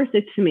not worth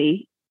it to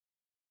me.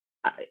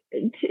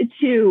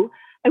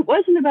 It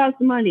wasn't about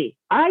the money.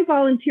 I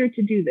volunteered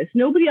to do this.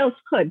 Nobody else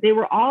could. They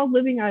were all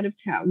living out of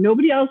town.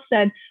 Nobody else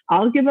said,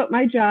 I'll give up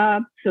my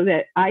job so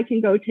that I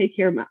can go take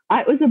care of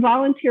it was a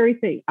voluntary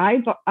thing.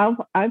 I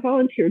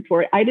volunteered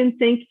for it. I didn't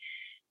think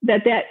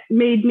that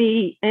made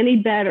me any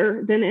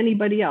better than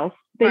anybody else.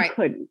 They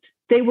couldn't.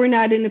 They were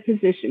not in a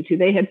position to.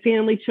 They had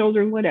family,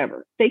 children,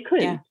 whatever. They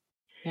couldn't.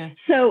 Yeah.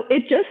 So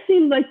it just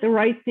seemed like the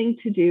right thing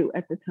to do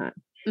at the time.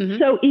 Mm-hmm.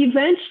 So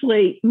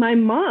eventually my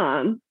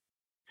mom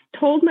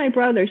told my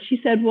brother, she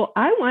said, well,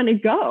 I want to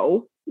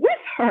go with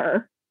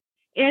her.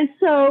 And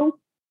so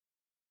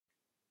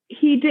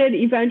he did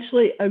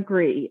eventually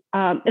agree,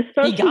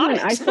 especially when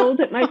I sold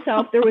it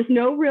myself. There was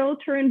no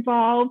realtor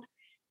involved.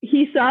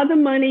 He saw the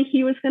money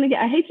he was going to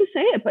get. I hate to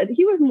say it, but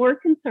he was more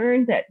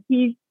concerned that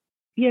he,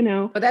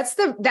 But that's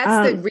the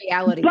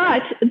reality.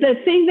 But the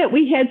thing that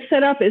we had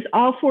set up is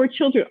all 4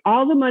 children,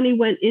 all the money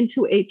went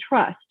into a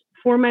trust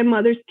for my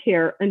mother's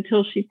care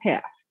until she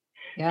passed.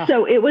 Yeah.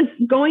 So it was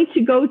going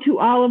to go to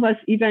all of us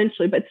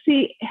eventually. But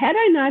see, had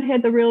I not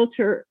had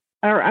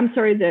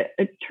the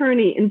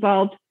attorney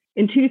involved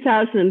in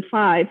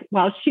 2005,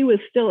 while she was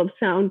still of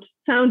sound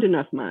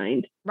enough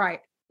mind. Right.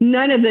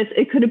 None of this,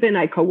 it could have been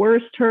I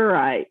coerced her.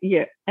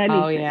 Anything.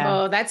 Oh, yeah.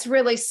 Oh, that's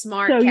really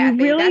smart, so Kathy.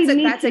 You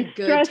really That's a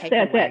good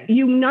takeaway. that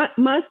you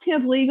must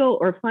have legal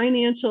or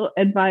financial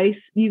advice.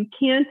 You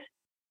can't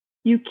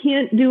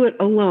do it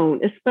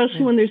alone,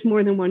 especially when there's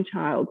more than one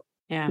child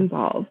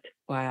involved.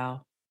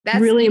 Wow. That's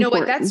really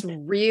important. That's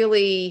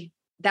really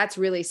sage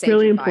really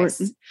advice.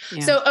 Important.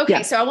 Yeah. So,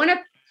 okay. So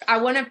I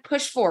want to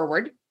push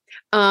forward.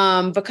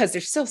 Because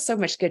there's still so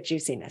much good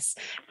juiciness.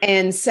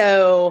 And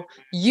so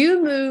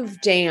you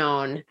moved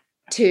down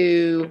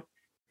to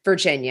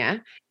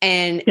Virginia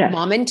and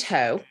mom in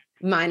tow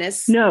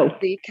minus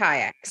the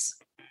kayaks.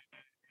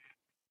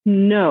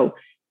 No,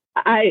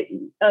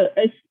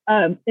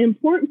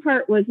 important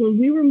part was when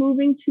we were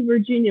moving to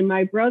Virginia,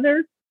 my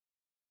brother,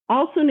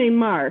 also named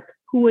Mark,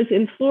 who was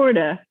in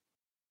Florida,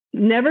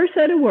 never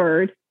said a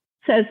word,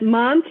 says,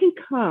 Mom can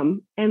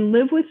come and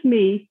live with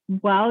me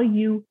while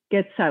you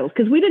get settled.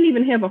 Because we didn't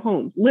even have a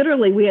home.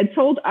 Literally, we had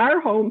sold our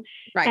home.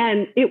 Right.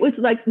 And it was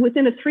like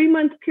within a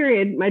 3-month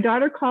period, my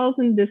daughter calls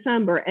in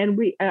December and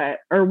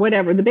or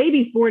whatever, the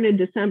baby's born in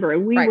December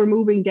and we were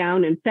moving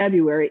down in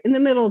February in the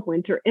middle of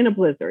winter in a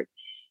blizzard.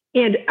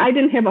 And I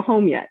didn't have a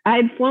home yet. I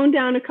had flown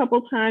down a couple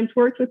times,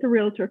 worked with a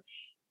realtor.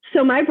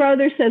 So my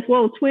brother says,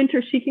 well, it's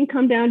winter. She can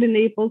come down to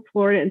Naples,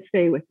 Florida and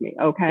stay with me.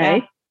 Okay.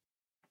 Yeah.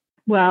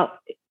 Well,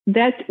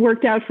 that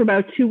worked out for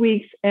about 2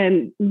 weeks.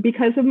 And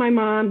because of my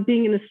mom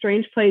being in a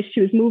strange place,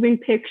 she was moving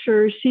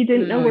pictures. She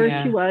didn't know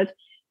where she was.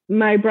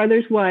 My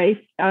brother's wife,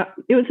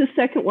 it was his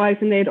second wife,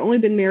 and they had only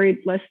been married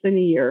less than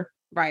a year.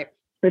 Right.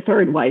 Or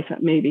third wife,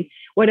 maybe,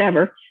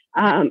 whatever.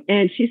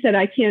 And she said,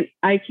 I can't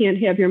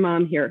have your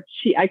mom here.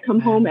 I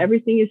come home,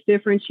 everything is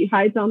different. She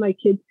hides all my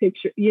kids'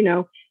 pictures,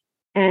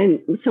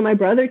 And so my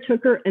brother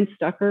took her and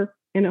stuck her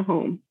in a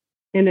home,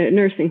 in a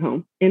nursing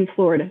home in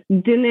Florida.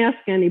 Didn't ask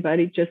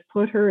anybody, just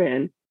put her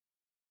in.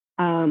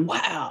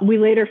 Wow. We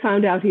later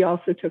found out he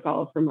also took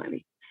all of her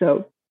money.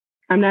 So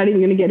I'm not even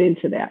going to get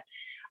into that.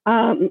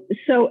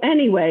 So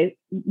anyway,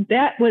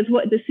 that was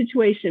what the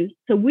situation.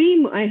 So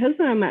my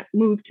husband and I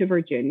moved to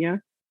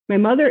Virginia. My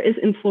mother is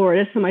in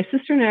Florida. So my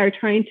sister and I are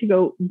trying to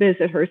go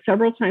visit her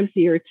several times a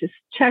year to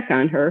check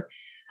on her.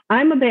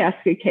 I'm a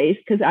basket case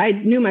because I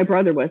knew my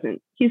brother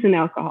he's an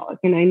alcoholic,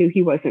 and I knew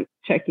he wasn't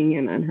checking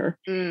in on her.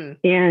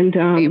 And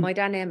family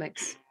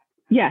dynamics.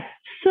 Yes.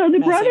 So the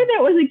brother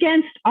that was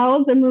against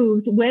all of the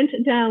moves went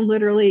down,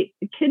 literally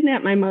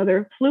kidnapped my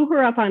mother, flew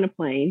her up on a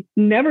plane,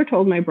 never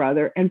told my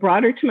brother, and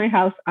brought her to my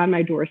house on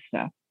my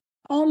doorstep.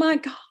 Oh my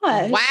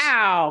gosh.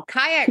 Wow.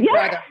 Kayak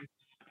brother.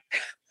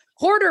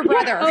 Hoarder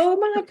brother. Oh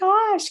my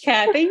gosh,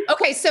 Kathy.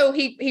 Okay, so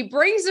he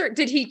brings her.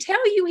 Did he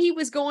tell you he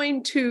was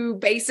going to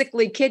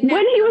basically kidnap?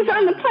 When he was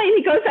on the plane,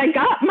 he goes, I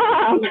got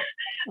Mom.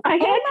 I had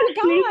to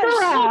sneak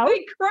her out.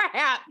 Holy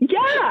crap.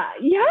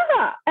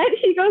 Yeah. And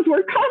he goes,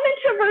 we're coming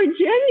to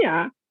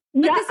Virginia.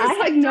 But this is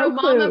like no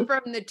Mama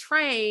from the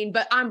train,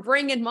 but I'm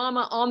bringing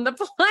Mama on the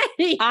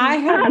plane. I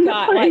have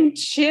got like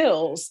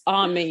chills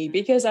on me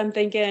because I'm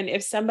thinking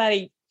if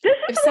somebody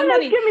that's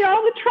given me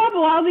all the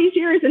trouble all these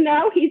years, and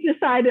now he's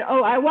decided,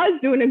 I was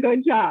doing a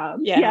good job.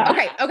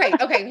 Yeah.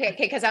 Okay.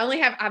 Because I only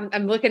have,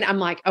 I'm looking, I'm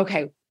like,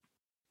 okay,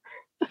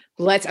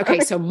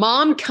 so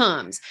Mom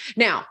comes.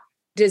 Now,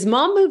 does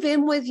Mom move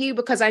in with you?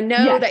 Because I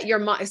know that your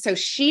mom, so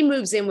she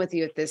moves in with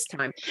you at this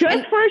time.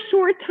 Just for a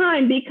short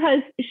time,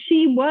 because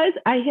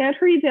I had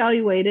her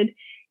evaluated.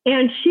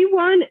 And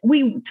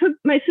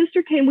my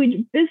sister came,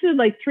 we visited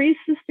like 3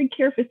 assisted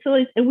care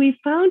facilities, and we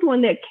found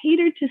one that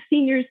catered to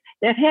seniors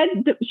that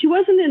it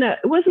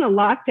wasn't a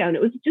lockdown.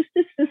 It was just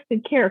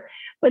assisted care,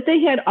 but they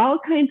had all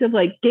kinds of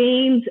like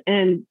games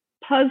and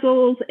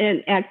puzzles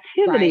and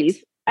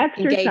activities,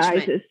 exercises.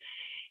 Engagement.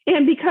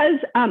 And because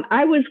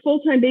I was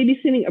full-time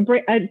babysitting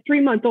a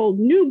 3-month-old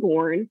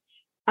newborn,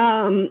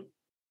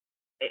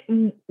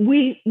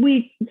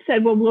 we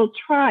said, well, we'll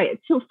try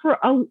it. So for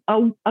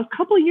a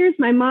couple of years,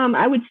 my mom,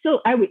 it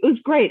was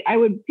great. I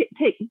would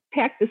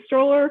pack the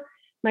stroller,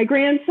 my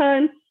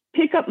grandson,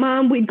 pick up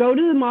mom. We'd go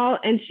to the mall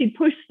and she'd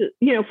push,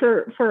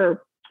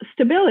 for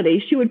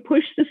stability, she would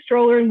push the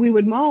stroller and we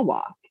would mall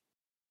walk.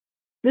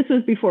 This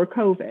was before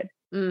COVID.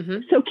 Mm-hmm.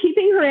 So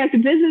keeping her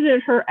active,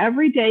 visited her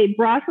every day,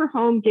 brought her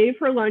home, gave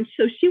her lunch.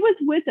 So she was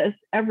with us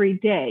every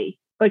day,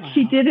 but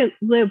she didn't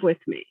live with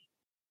me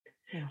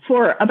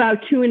for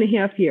about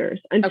 2.5 years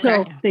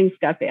until things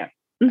got bad.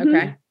 Mm-hmm.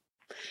 Okay.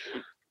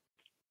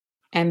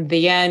 And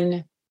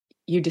then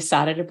you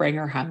decided to bring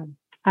her home.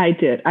 I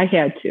did. I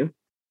had to.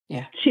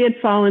 Yeah. She had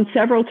fallen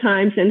several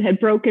times and had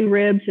broken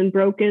ribs and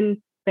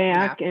broken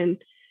back, and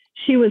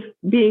she was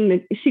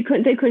they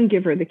couldn't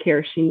give her the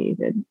care she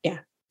needed. Yeah.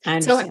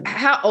 So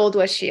how old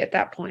was she at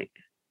that point?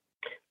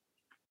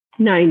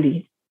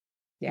 90.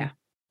 Yeah.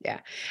 Yeah.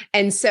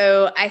 And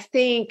so I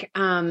think,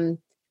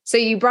 so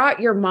you brought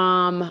your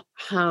mom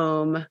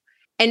home,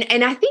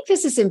 and I think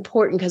this is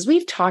important because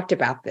we've talked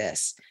about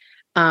this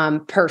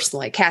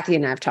personally. Kathy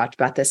and I have talked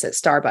about this at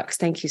Starbucks.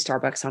 Thank you,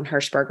 Starbucks on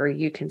Hirschberger.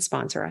 You can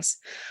sponsor us.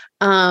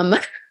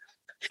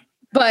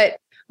 But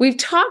we've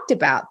talked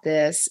about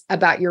this,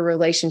 about your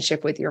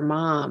relationship with your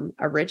mom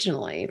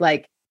originally.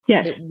 Like,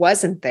 it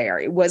wasn't there.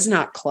 It was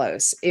not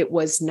close. It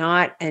was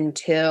not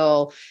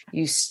until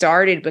you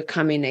started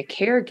becoming a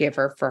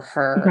caregiver for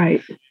her.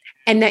 Right.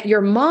 And that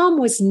your mom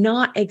was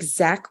not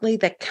exactly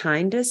the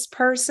kindest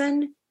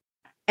person.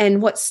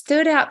 And what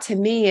stood out to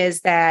me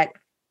is that,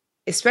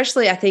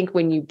 especially I think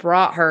when you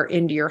brought her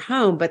into your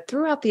home, but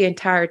throughout the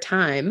entire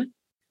time,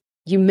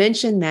 you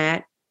mentioned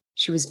that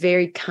she was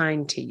very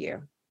kind to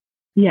you.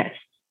 Yes.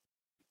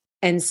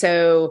 And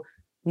so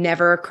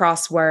never a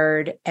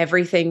crossword,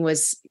 everything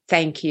was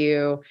thank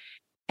you.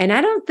 And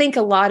I don't think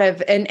a lot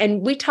of,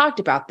 and we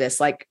talked about this,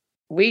 like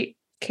a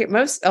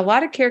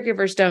lot of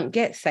caregivers don't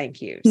get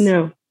thank yous.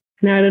 No,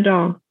 not at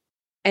all.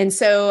 And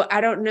so I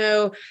don't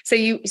know. So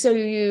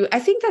I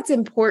think that's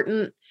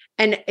important.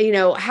 And,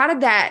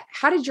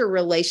 how did your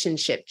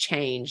relationship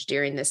change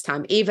during this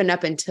time, even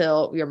up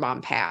until your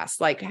mom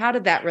passed? Like, how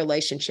did that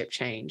relationship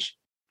change?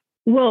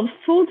 Well,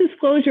 full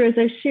disclosure, as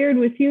I shared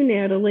with you,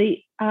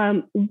 Natalie,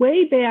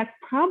 way back,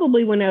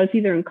 probably when I was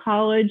either in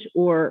college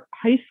or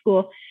high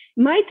school,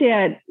 my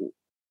dad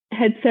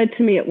had said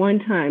to me at one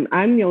time,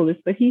 I'm the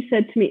oldest, but he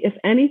said to me, if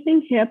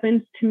anything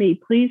happens to me,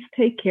 please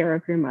take care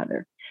of your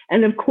mother.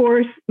 And of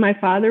course, my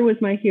father was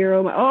my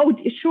hero. Oh,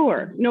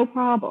 sure, no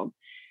problem.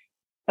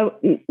 It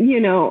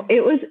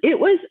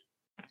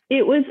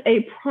was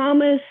a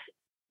promise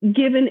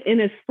given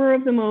in a spur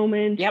of the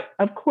moment. Yep.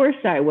 Of course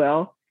I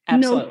will.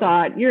 Absolutely. No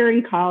thought. You're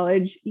in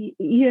college,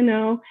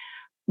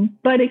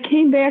 but it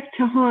came back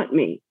to haunt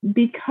me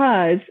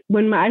because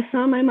when I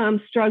saw my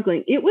mom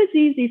struggling, it was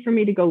easy for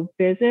me to go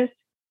visit,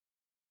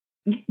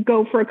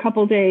 go for a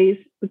couple days,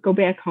 go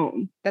back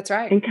home. That's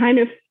right. And kind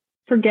of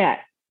forget.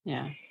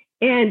 Yeah.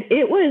 And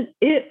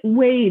it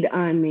weighed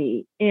on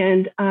me.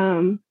 And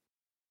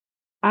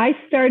I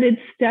started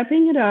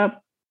stepping it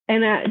up.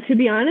 And to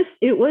be honest,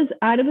 it was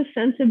out of a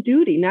sense of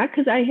duty, not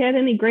because I had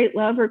any great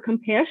love or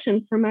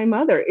compassion for my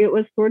mother. It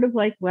was sort of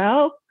like,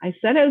 well, I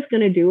said I was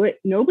going to do it.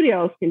 Nobody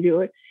else can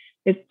do it.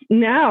 It's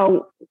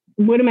now,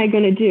 what am I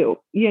going to do?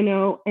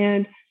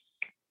 And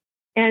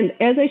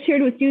as I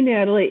shared with you,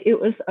 Natalie, it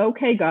was,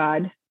 okay,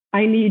 God,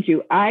 I need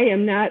you. I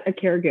am not a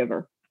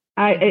caregiver.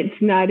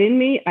 It's not in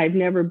me. I've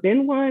never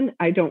been one.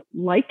 I don't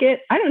like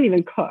it. I don't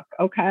even cook.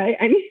 Okay.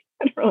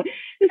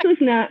 This was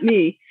not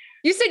me.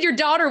 You said your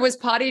daughter was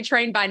potty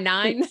trained by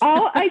 9?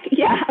 By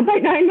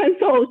 9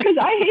 months old, because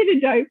I hated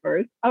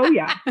diapers. Oh,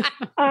 yeah.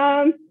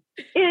 And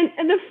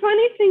the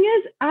funny thing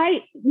is,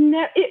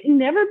 it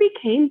never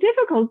became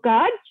difficult.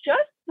 God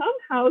just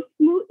somehow,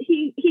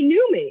 he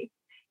knew me.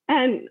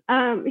 And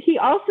he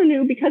also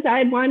knew, because I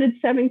had wanted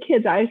 7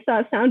 kids. I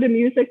saw Sound of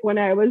Music when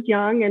I was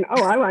young, and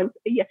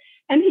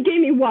and he gave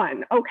me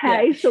 1.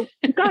 Okay. Yeah. So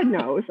God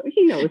knows,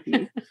 he knows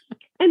me.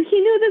 And he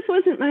knew this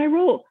wasn't my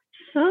role.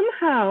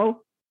 Somehow,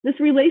 this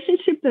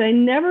relationship that I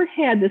never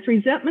had, this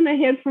resentment I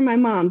had for my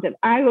mom, that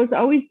I was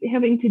always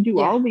having to do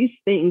all these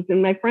things,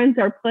 and my friends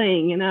are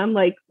playing and I'm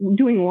like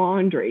doing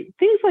laundry,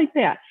 things like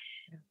that.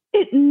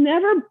 It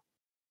never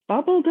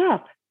bubbled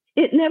up.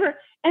 It never.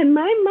 And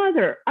my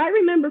mother, I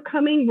remember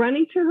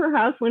running to her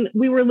house when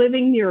we were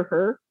living near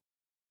her.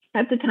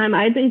 At the time,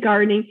 I had been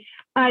gardening.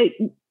 My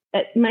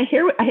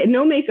hair, I had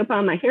no makeup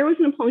on. My hair was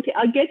in a ponytail.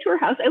 I'll get to her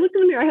house. I look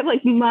in the mirror. I have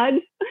like mud.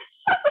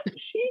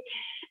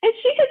 And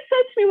she had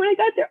said to me when I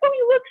got there, oh,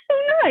 you look so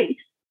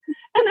nice.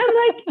 And I'm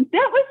like,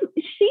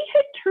 she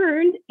had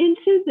turned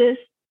into this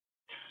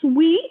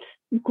sweet,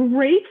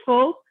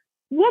 grateful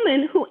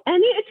woman who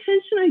any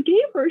attention I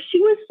gave her, she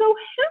was so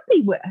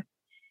happy with.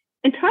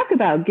 And talk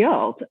about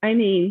guilt. I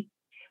mean,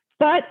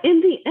 but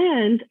in the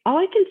end, all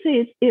I can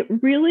say is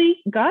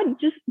God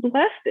just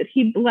blessed it.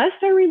 He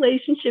blessed our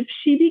relationship.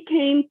 She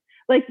became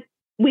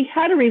we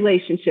had a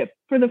relationship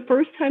for the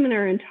first time in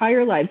our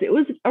entire lives. It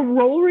was a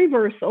role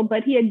reversal,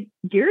 but he had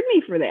geared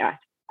me for that.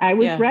 I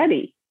was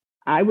ready.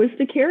 I was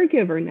the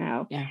caregiver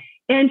now. Yeah.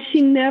 And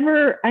she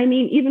never, I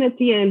mean, even at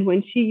the end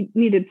when she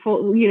needed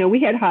full,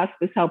 we had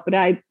hospice help, but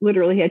I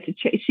literally had to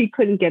she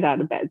couldn't get out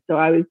of bed. So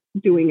I was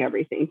doing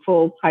everything,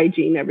 full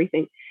hygiene,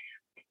 everything.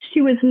 She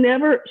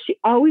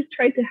always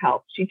tried to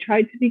help. She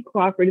tried to be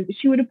cooperative.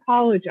 She would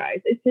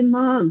apologize. I said,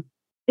 Mom,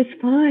 it's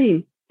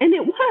fine. And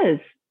it was.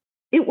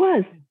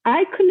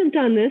 I couldn't have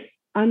done this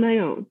on my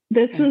own.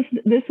 This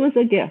was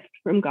a gift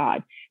from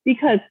God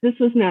because this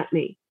was not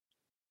me.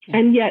 Yeah.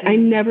 And yet I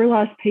never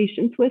lost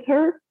patience with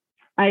her.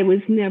 I was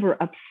never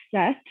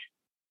upset.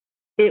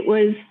 It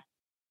was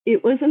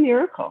a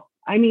miracle.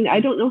 I mean, I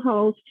don't know how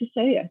else to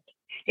say it.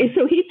 And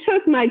so he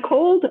took my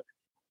cold,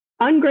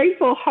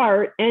 ungrateful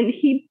heart and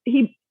he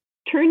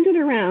turned it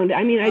around.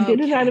 I mean, I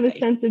did it out of a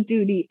sense of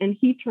duty and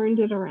he turned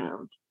it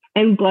around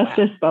and blessed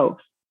us both.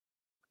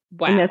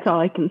 Wow. And that's all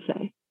I can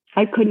say.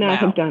 I could not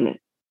have done it.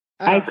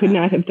 I could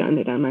not have done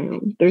it on my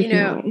own. There's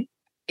no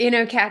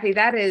way. Kathy,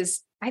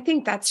 I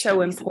think that's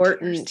so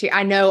important too.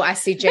 I know I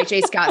see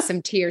JJ's got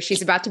some tears.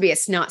 She's about to be a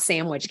snot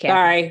sandwich, Kathy.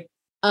 Sorry.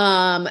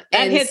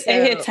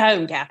 It hits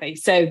home, Kathy.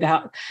 So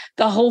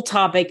the whole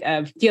topic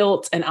of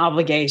guilt and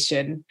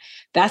obligation,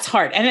 that's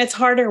hard. And it's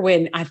harder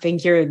when I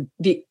think you're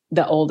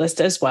the oldest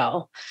as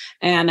well.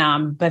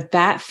 And, but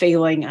that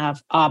feeling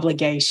of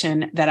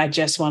obligation that I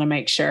just want to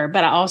make sure,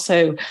 but I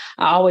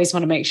always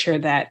want to make sure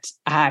that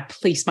I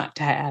police my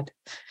dad.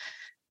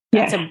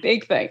 That's a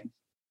big thing.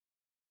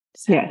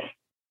 So. Yes.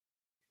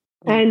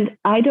 And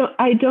I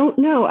don't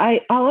know.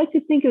 All I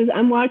could think of is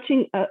I'm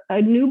watching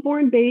a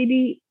newborn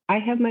baby. I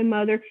have my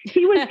mother.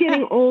 He was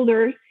getting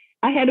older.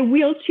 I had a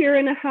wheelchair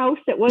in a house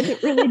that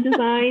wasn't really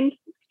designed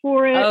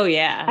for it. Oh,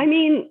 yeah. I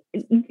mean,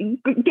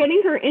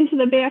 getting her into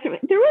the bathroom,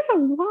 there was a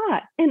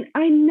lot. And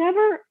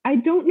I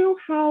don't know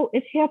how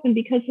it happened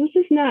because this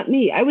is not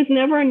me. I was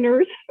never a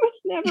nurse. I was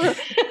never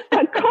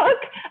a cook.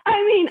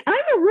 I mean, I'm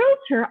a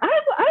realtor. I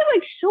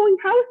like showing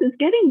houses,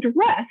 getting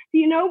dressed,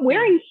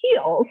 wearing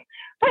heels.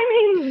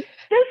 I mean,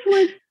 this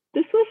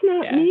was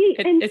not me.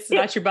 It's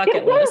not your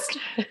bucket list.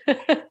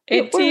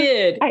 It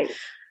did.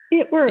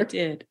 It worked.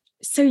 It did.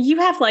 So you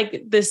have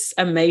like this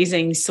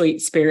amazing sweet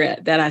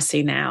spirit that I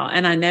see now.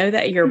 And I know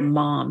that your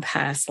mom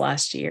passed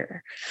last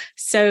year.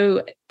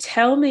 So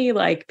tell me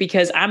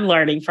because I'm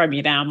learning from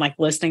you now, I'm like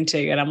listening to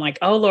you and I'm like,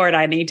 oh Lord,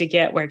 I need to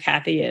get where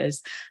Kathy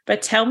is.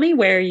 But tell me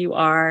where you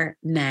are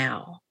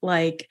now.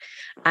 Like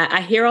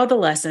I hear all the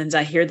lessons,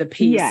 I hear the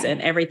peace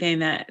and everything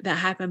that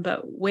happened,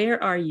 but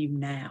where are you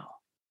now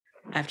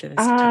after this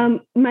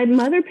time? My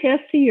mother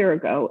passed a year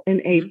ago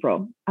in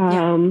April.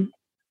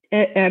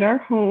 At our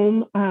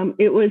home,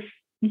 it was,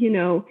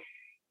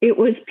 it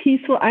was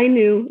peaceful. I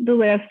knew the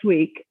last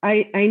week.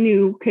 I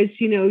knew because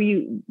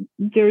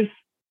there's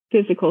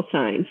physical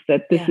signs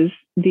that this is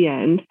the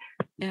end.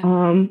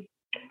 Yeah.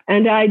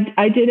 And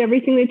I did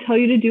everything they tell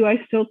you to do.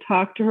 I still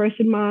talk to her. I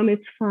said, Mom,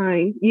 it's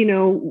fine.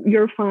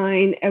 You're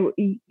fine.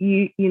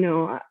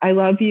 I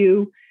love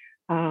you.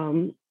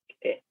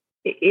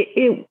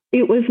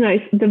 It was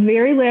nice. The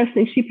very last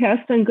thing, she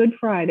passed on Good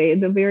Friday.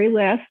 The very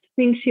last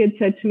thing she had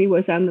said to me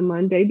was on the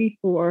Monday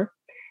before.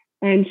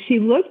 And she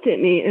looked at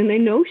me and I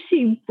know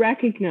she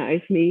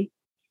recognized me.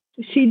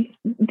 She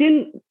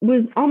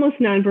was almost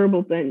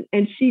nonverbal then.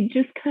 And she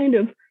just kind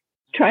of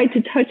tried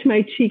to touch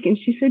my cheek. And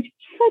she said,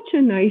 such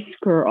a nice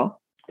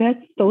girl.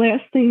 That's the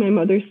last thing my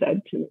mother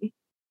said to me.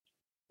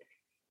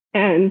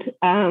 And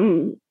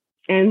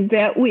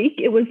that week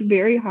it was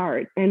very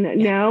hard. And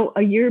now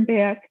a year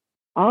back,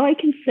 all I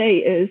can say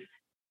is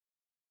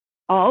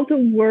all the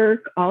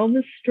work, all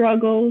the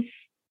struggles,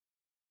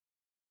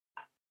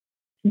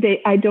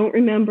 I don't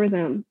remember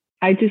them.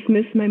 I just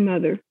miss my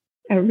mother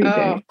every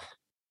day.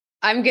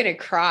 I'm going to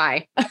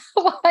cry.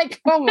 Oh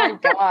my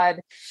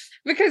God.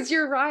 Because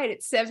you're right.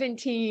 It's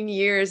 17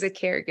 years a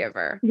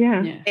caregiver.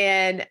 Yeah.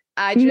 And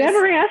I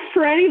never asked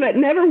for any of it,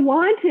 never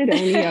wanted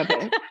any of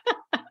it.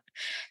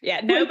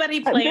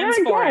 Nobody plans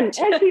for it.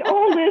 As the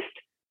oldest,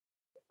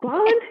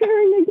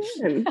 volunteering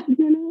again,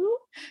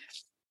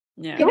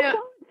 Yeah. Don't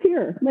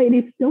volunteer,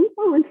 ladies. Don't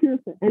volunteer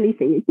for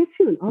anything. It gets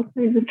you in all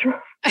kinds of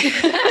trouble.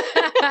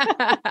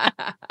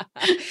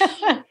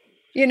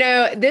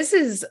 This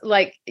is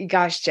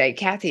gosh, Jay,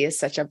 Kathy is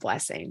such a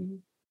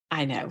blessing.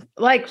 I know.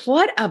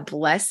 What a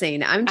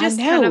blessing. I'm just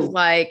kind of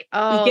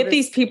you get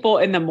these people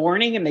in the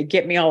morning and they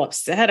get me all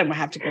upset. I'm going to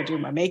have to go do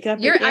my makeup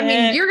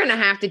again. You're going to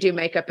have to do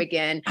makeup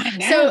again. I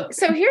know.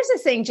 So here's the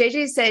thing.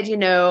 JJ said,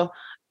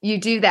 you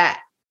do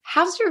that.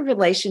 How's your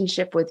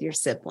relationship with your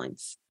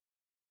siblings?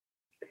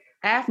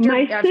 After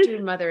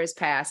your mother has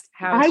passed,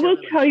 I will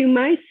tell you,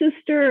 my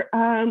sister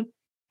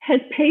has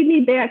paid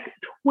me back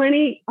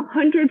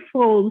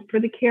 100-fold for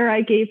the care I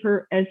gave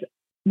her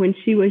when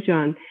she was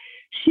young.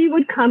 She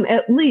would come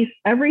at least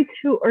every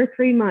 2 or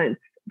 3 months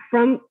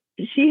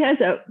she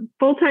has a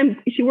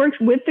full-time, she works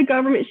with the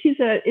government. She's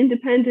an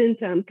independent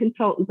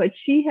consultant, but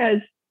she has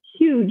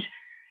huge,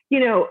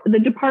 the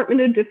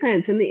Department of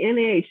Defense and the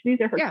NIH. These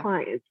are her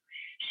clients.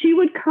 She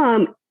would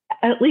come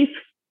at least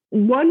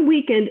one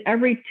weekend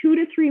every 2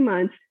 to 3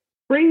 months,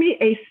 bring me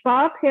a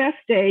spa pass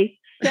day,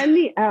 send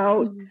me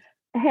out,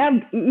 have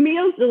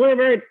meals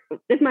delivered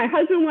if my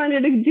husband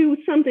wanted to do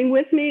something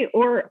with me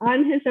or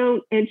on his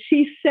own. And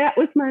she sat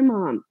with my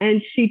mom and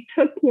she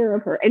took care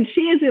of her. And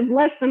she is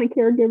less than a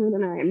caregiver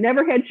than I am.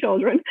 Never had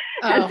children.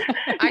 Oh,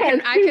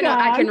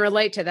 I can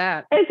relate to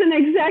that. As an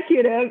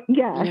executive,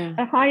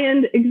 a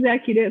high-end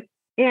executive.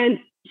 And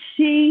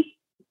she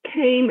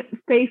came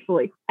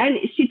faithfully. And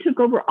she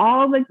took over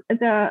all the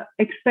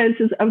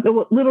expenses of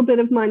the little bit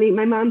of money.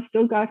 My mom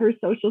still got her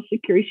Social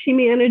Security. She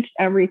managed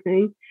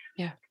everything.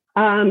 Yeah.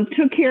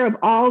 Took care of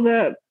all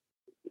the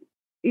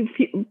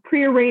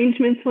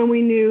pre-arrangements when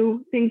we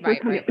knew things were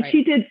coming. Right.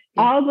 She did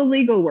all the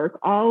legal work,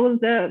 all of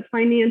the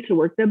financial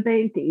work, the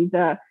banking,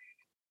 the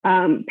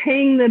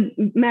paying the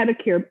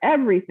Medicare,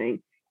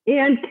 everything,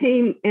 and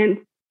came and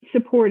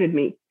supported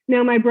me.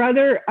 Now, my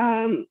brother,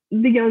 the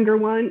younger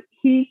one,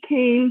 he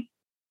came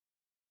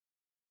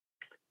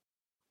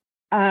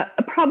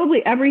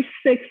probably every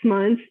 6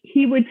 months.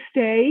 He would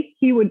stay.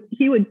 He would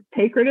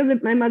take her to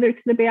my mother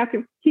to the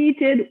bathroom. He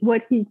did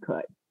what he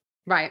could.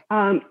 Right.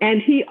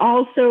 And he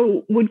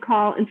also would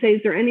call and say,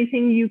 "Is there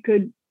anything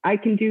I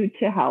can do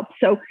to help?"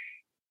 So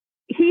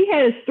he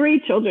has 3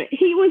 children.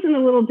 He was in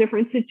a little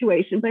different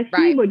situation, but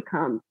he would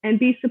come and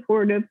be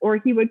supportive, or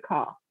he would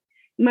call.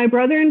 My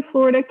brother in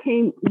Florida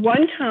came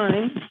one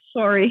time.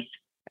 Sorry.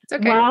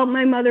 Okay. While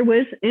my mother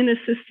was in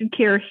assisted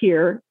care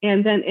here.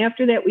 And then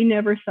after that, we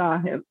never saw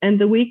him.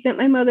 And the week that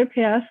my mother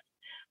passed,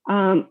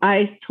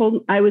 I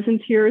was in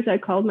tears. I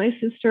called my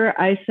sister.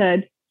 I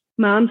said,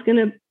 "Mom's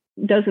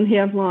doesn't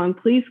have long.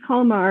 Please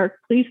call Mark.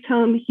 Please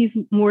tell him he's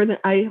more than,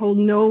 I hold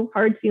no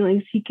hard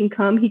feelings. He can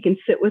come. He can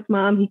sit with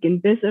Mom. He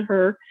can visit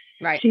her.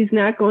 Right. She's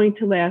not going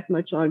to last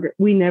much longer."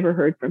 We never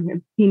heard from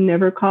him. He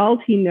never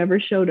called. He never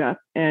showed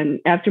up. And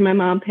after my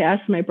mom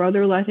passed, my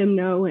brother let him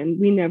know, and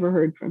we never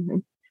heard from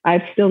him.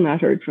 I've still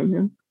not heard from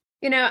him.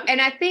 And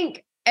I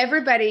think he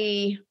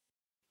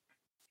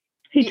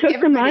took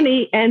the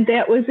money, and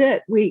that was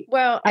it. I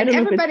don't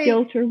know if it's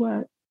guilt or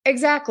what.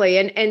 Exactly.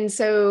 And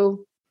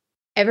so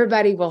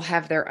everybody will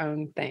have their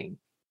own thing.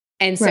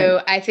 And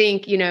so I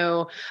think,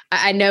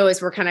 I know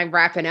as we're kind of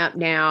wrapping up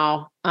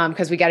now,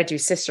 because we got to do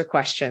sister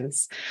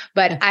questions,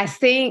 but I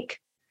think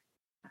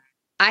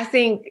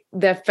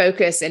the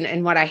focus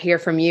and what I hear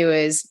from you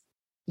is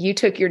you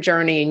took your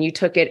journey and you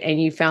took it and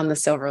you found the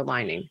silver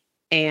lining.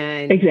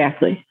 And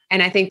exactly.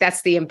 And I think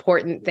that's the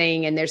important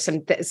thing. And there's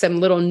some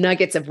little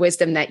nuggets of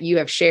wisdom that you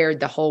have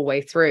shared the whole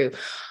way through.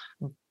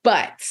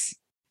 But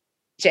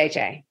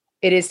JJ,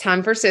 it is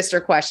time for sister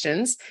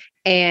questions.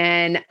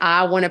 And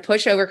I want to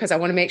push over because I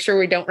want to make sure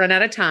we don't run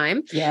out of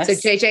time. Yes. So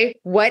JJ,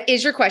 what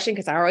is your question?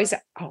 Because I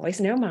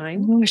always know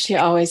mine. Oh, she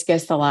always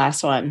gets the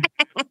last one.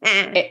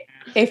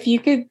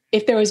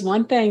 If there was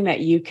one thing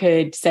that you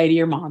could say to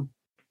your mom,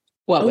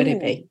 what would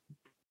it be?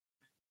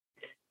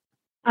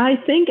 I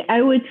think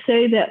I would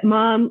say that,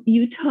 Mom,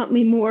 you taught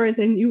me more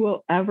than you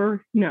will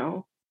ever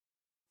know.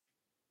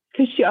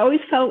 Because she always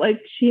felt like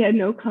she had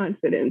no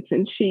confidence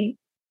and she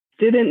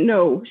didn't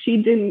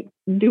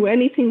do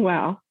anything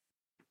well.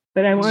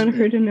 But I wanted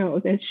her to know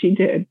that she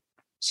did.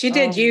 She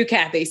did you,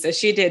 Kathy, so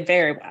she did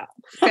very well.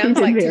 Sounds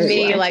like to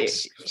me like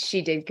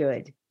she did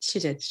good. She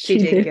did. She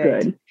did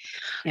good.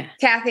 Yeah.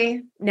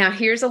 Kathy, now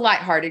here's a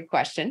lighthearted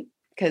question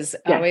because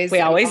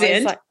we always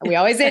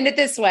end it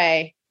this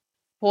way.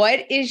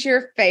 What is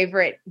your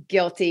favorite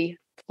guilty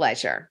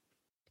pleasure?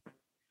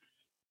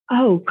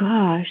 Oh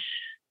gosh,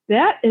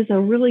 that is a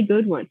really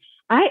good one.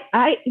 I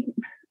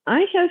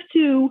have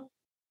to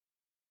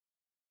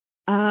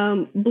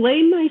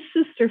blame my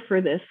sister for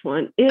this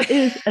one. It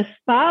is a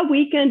spa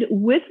weekend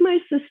with my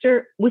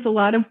sister with a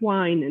lot of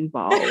wine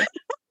involved.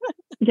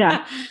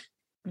 Yeah.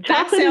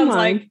 That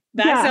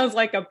sounds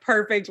like a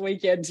perfect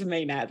weekend to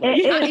me,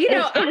 Natalie. I'm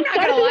not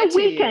going to lie to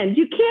weekend.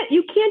 You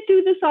can't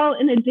do this all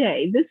in a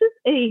day. This is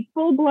a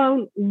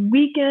full-blown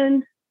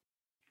weekend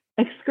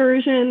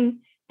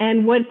excursion,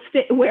 and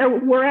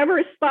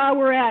wherever spa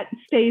we're at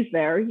stays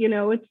there.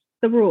 It's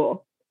the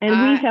rule, and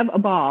we have a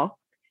ball.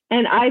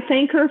 And I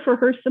thank her for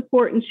her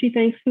support, and she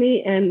thanks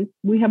me, and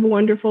we have a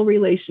wonderful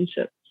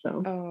relationship.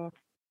 So.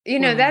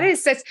 That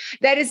is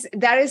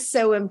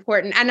so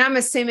important. And I'm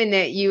assuming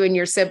that you and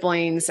your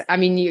siblings, I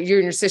mean, you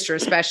and your sister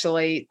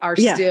especially, are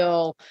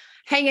still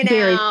hanging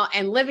out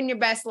and living your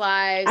best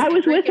lives. I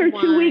was with her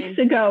 2 weeks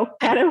ago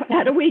at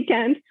a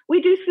weekend.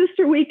 We do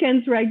sister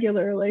weekends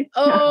regularly.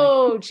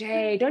 Oh,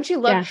 Jay, don't you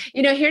love,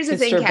 here's the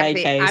thing,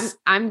 Kathy,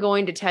 I'm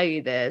going to tell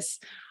you this.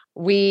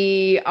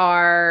 We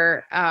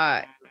are,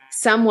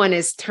 someone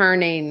is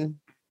turning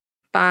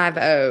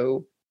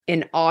 50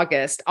 in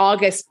August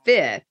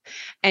 5th.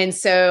 And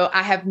so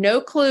I have no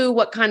clue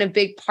what kind of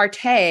big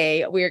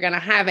party we are going to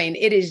have. And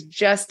it is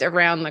just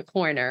around the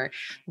corner.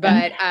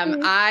 But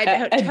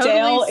I Adele,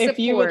 totally support. If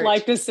you would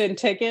like to send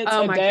tickets,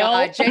 oh my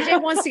God.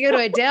 JJ wants to go to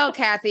Adele,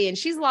 Kathy, and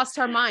she's lost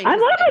her mind. I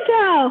love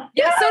Adele.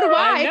 Yeah, so do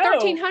I.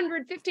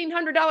 $1,300,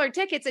 $1,500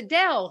 tickets.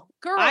 Adele,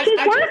 girl.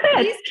 She's worth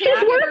it. She's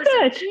worth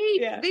it.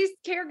 Cheap. Yeah. These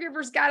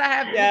caregivers got to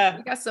have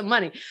we got some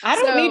money. I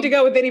don't need to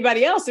go with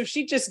anybody else. If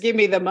she just give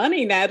me the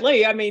money,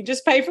 Natalie, I mean,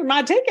 just pay for for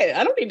my ticket.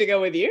 I don't need to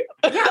go with you.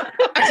 Yeah.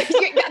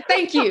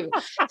 Thank you.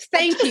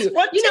 Thank you.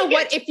 You know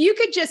what? If you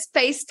could just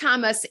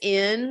FaceTime us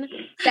in,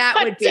 that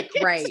would be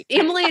great.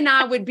 Emily and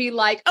I would be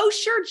like, oh,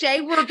 sure,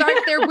 Jay, we're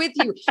right there with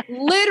you.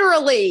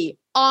 Literally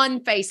on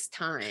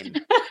FaceTime.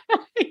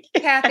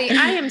 Kathy,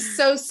 I am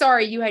so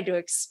sorry you had to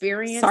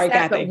experience that,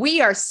 Kathy. but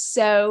we are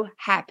so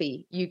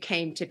happy you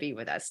came to be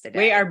with us today.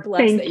 We are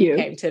blessed that you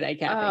came today,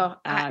 Kathy.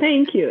 Oh,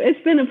 thank you.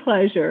 It's been a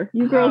pleasure.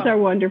 You girls are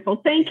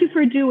wonderful. Thank you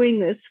for doing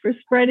this, for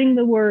spreading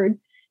the word,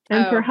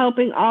 and for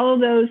helping all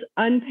of those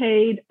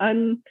unpaid,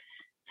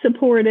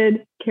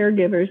 unsupported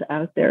caregivers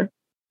out there.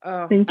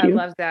 Oh, thank you. I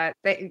love that.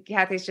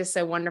 Kathy's just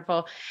so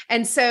wonderful.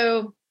 And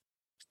so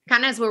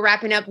kind of as we're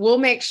wrapping up, we'll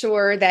make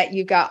sure that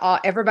you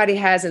got everybody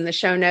has in the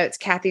show notes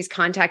Kathy's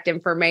contact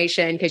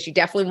information, because you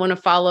definitely want to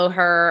follow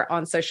her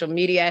on social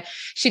media.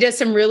 She does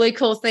some really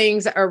cool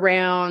things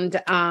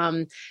around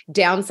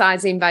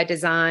downsizing by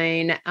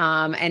design.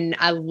 And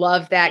I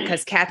love that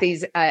because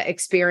Kathy's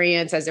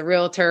experience as a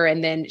realtor,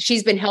 and then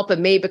she's been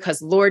helping me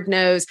because Lord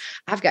knows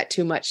I've got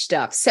too much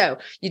stuff. So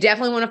you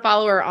definitely want to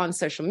follow her on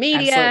social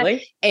media.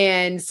 Absolutely.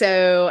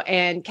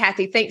 And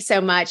Kathy, thanks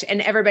so much.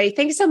 And everybody,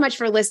 thanks so much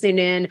for listening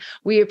in.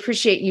 We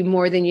appreciate you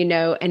more than you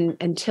know. And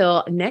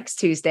until next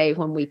Tuesday,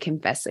 when we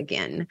confess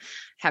again,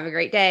 have a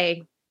great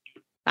day.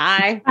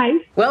 Bye. Bye.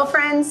 Well,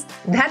 friends,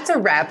 that's a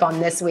wrap on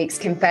this week's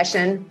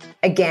confession.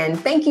 Again,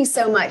 thank you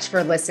so much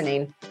for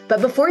listening. But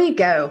before you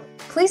go,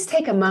 please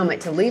take a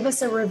moment to leave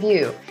us a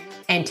review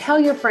and tell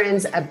your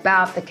friends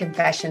about the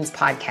Confessions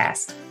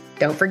podcast.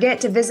 Don't forget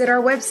to visit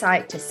our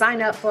website to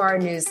sign up for our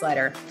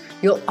newsletter.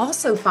 You'll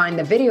also find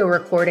the video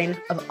recording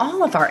of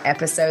all of our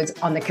episodes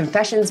on the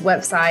Confessions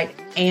website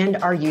and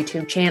our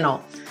YouTube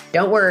channel.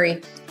 Don't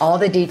worry, all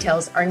the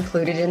details are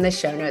included in the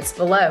show notes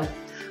below.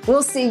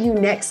 We'll see you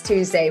next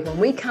Tuesday when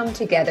we come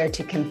together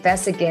to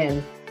confess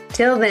again.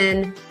 Till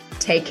then,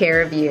 take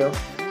care of you.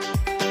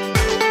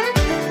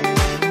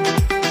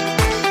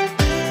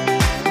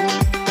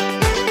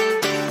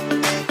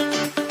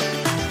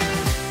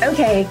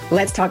 Okay,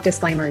 let's talk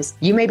disclaimers.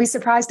 You may be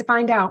surprised to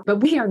find out,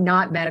 but we are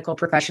not medical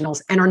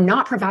professionals and are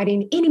not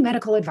providing any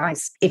medical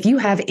advice. If you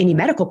have any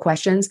medical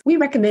questions, we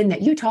recommend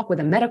that you talk with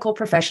a medical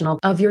professional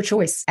of your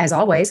choice. As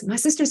always, my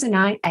sisters and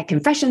I at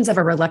Confessions of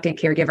a Reluctant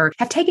Caregiver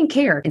have taken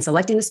care in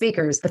selecting the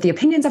speakers, but the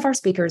opinions of our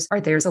speakers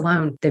are theirs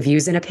alone. The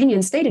views and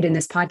opinions stated in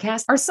this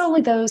podcast are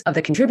solely those of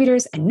the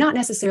contributors and not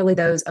necessarily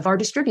those of our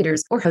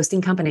distributors or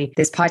hosting company.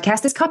 This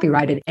podcast is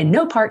copyrighted and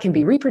no part can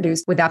be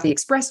reproduced without the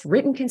expressed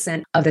written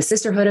consent of the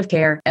Sisterhood of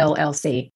Care, LLC.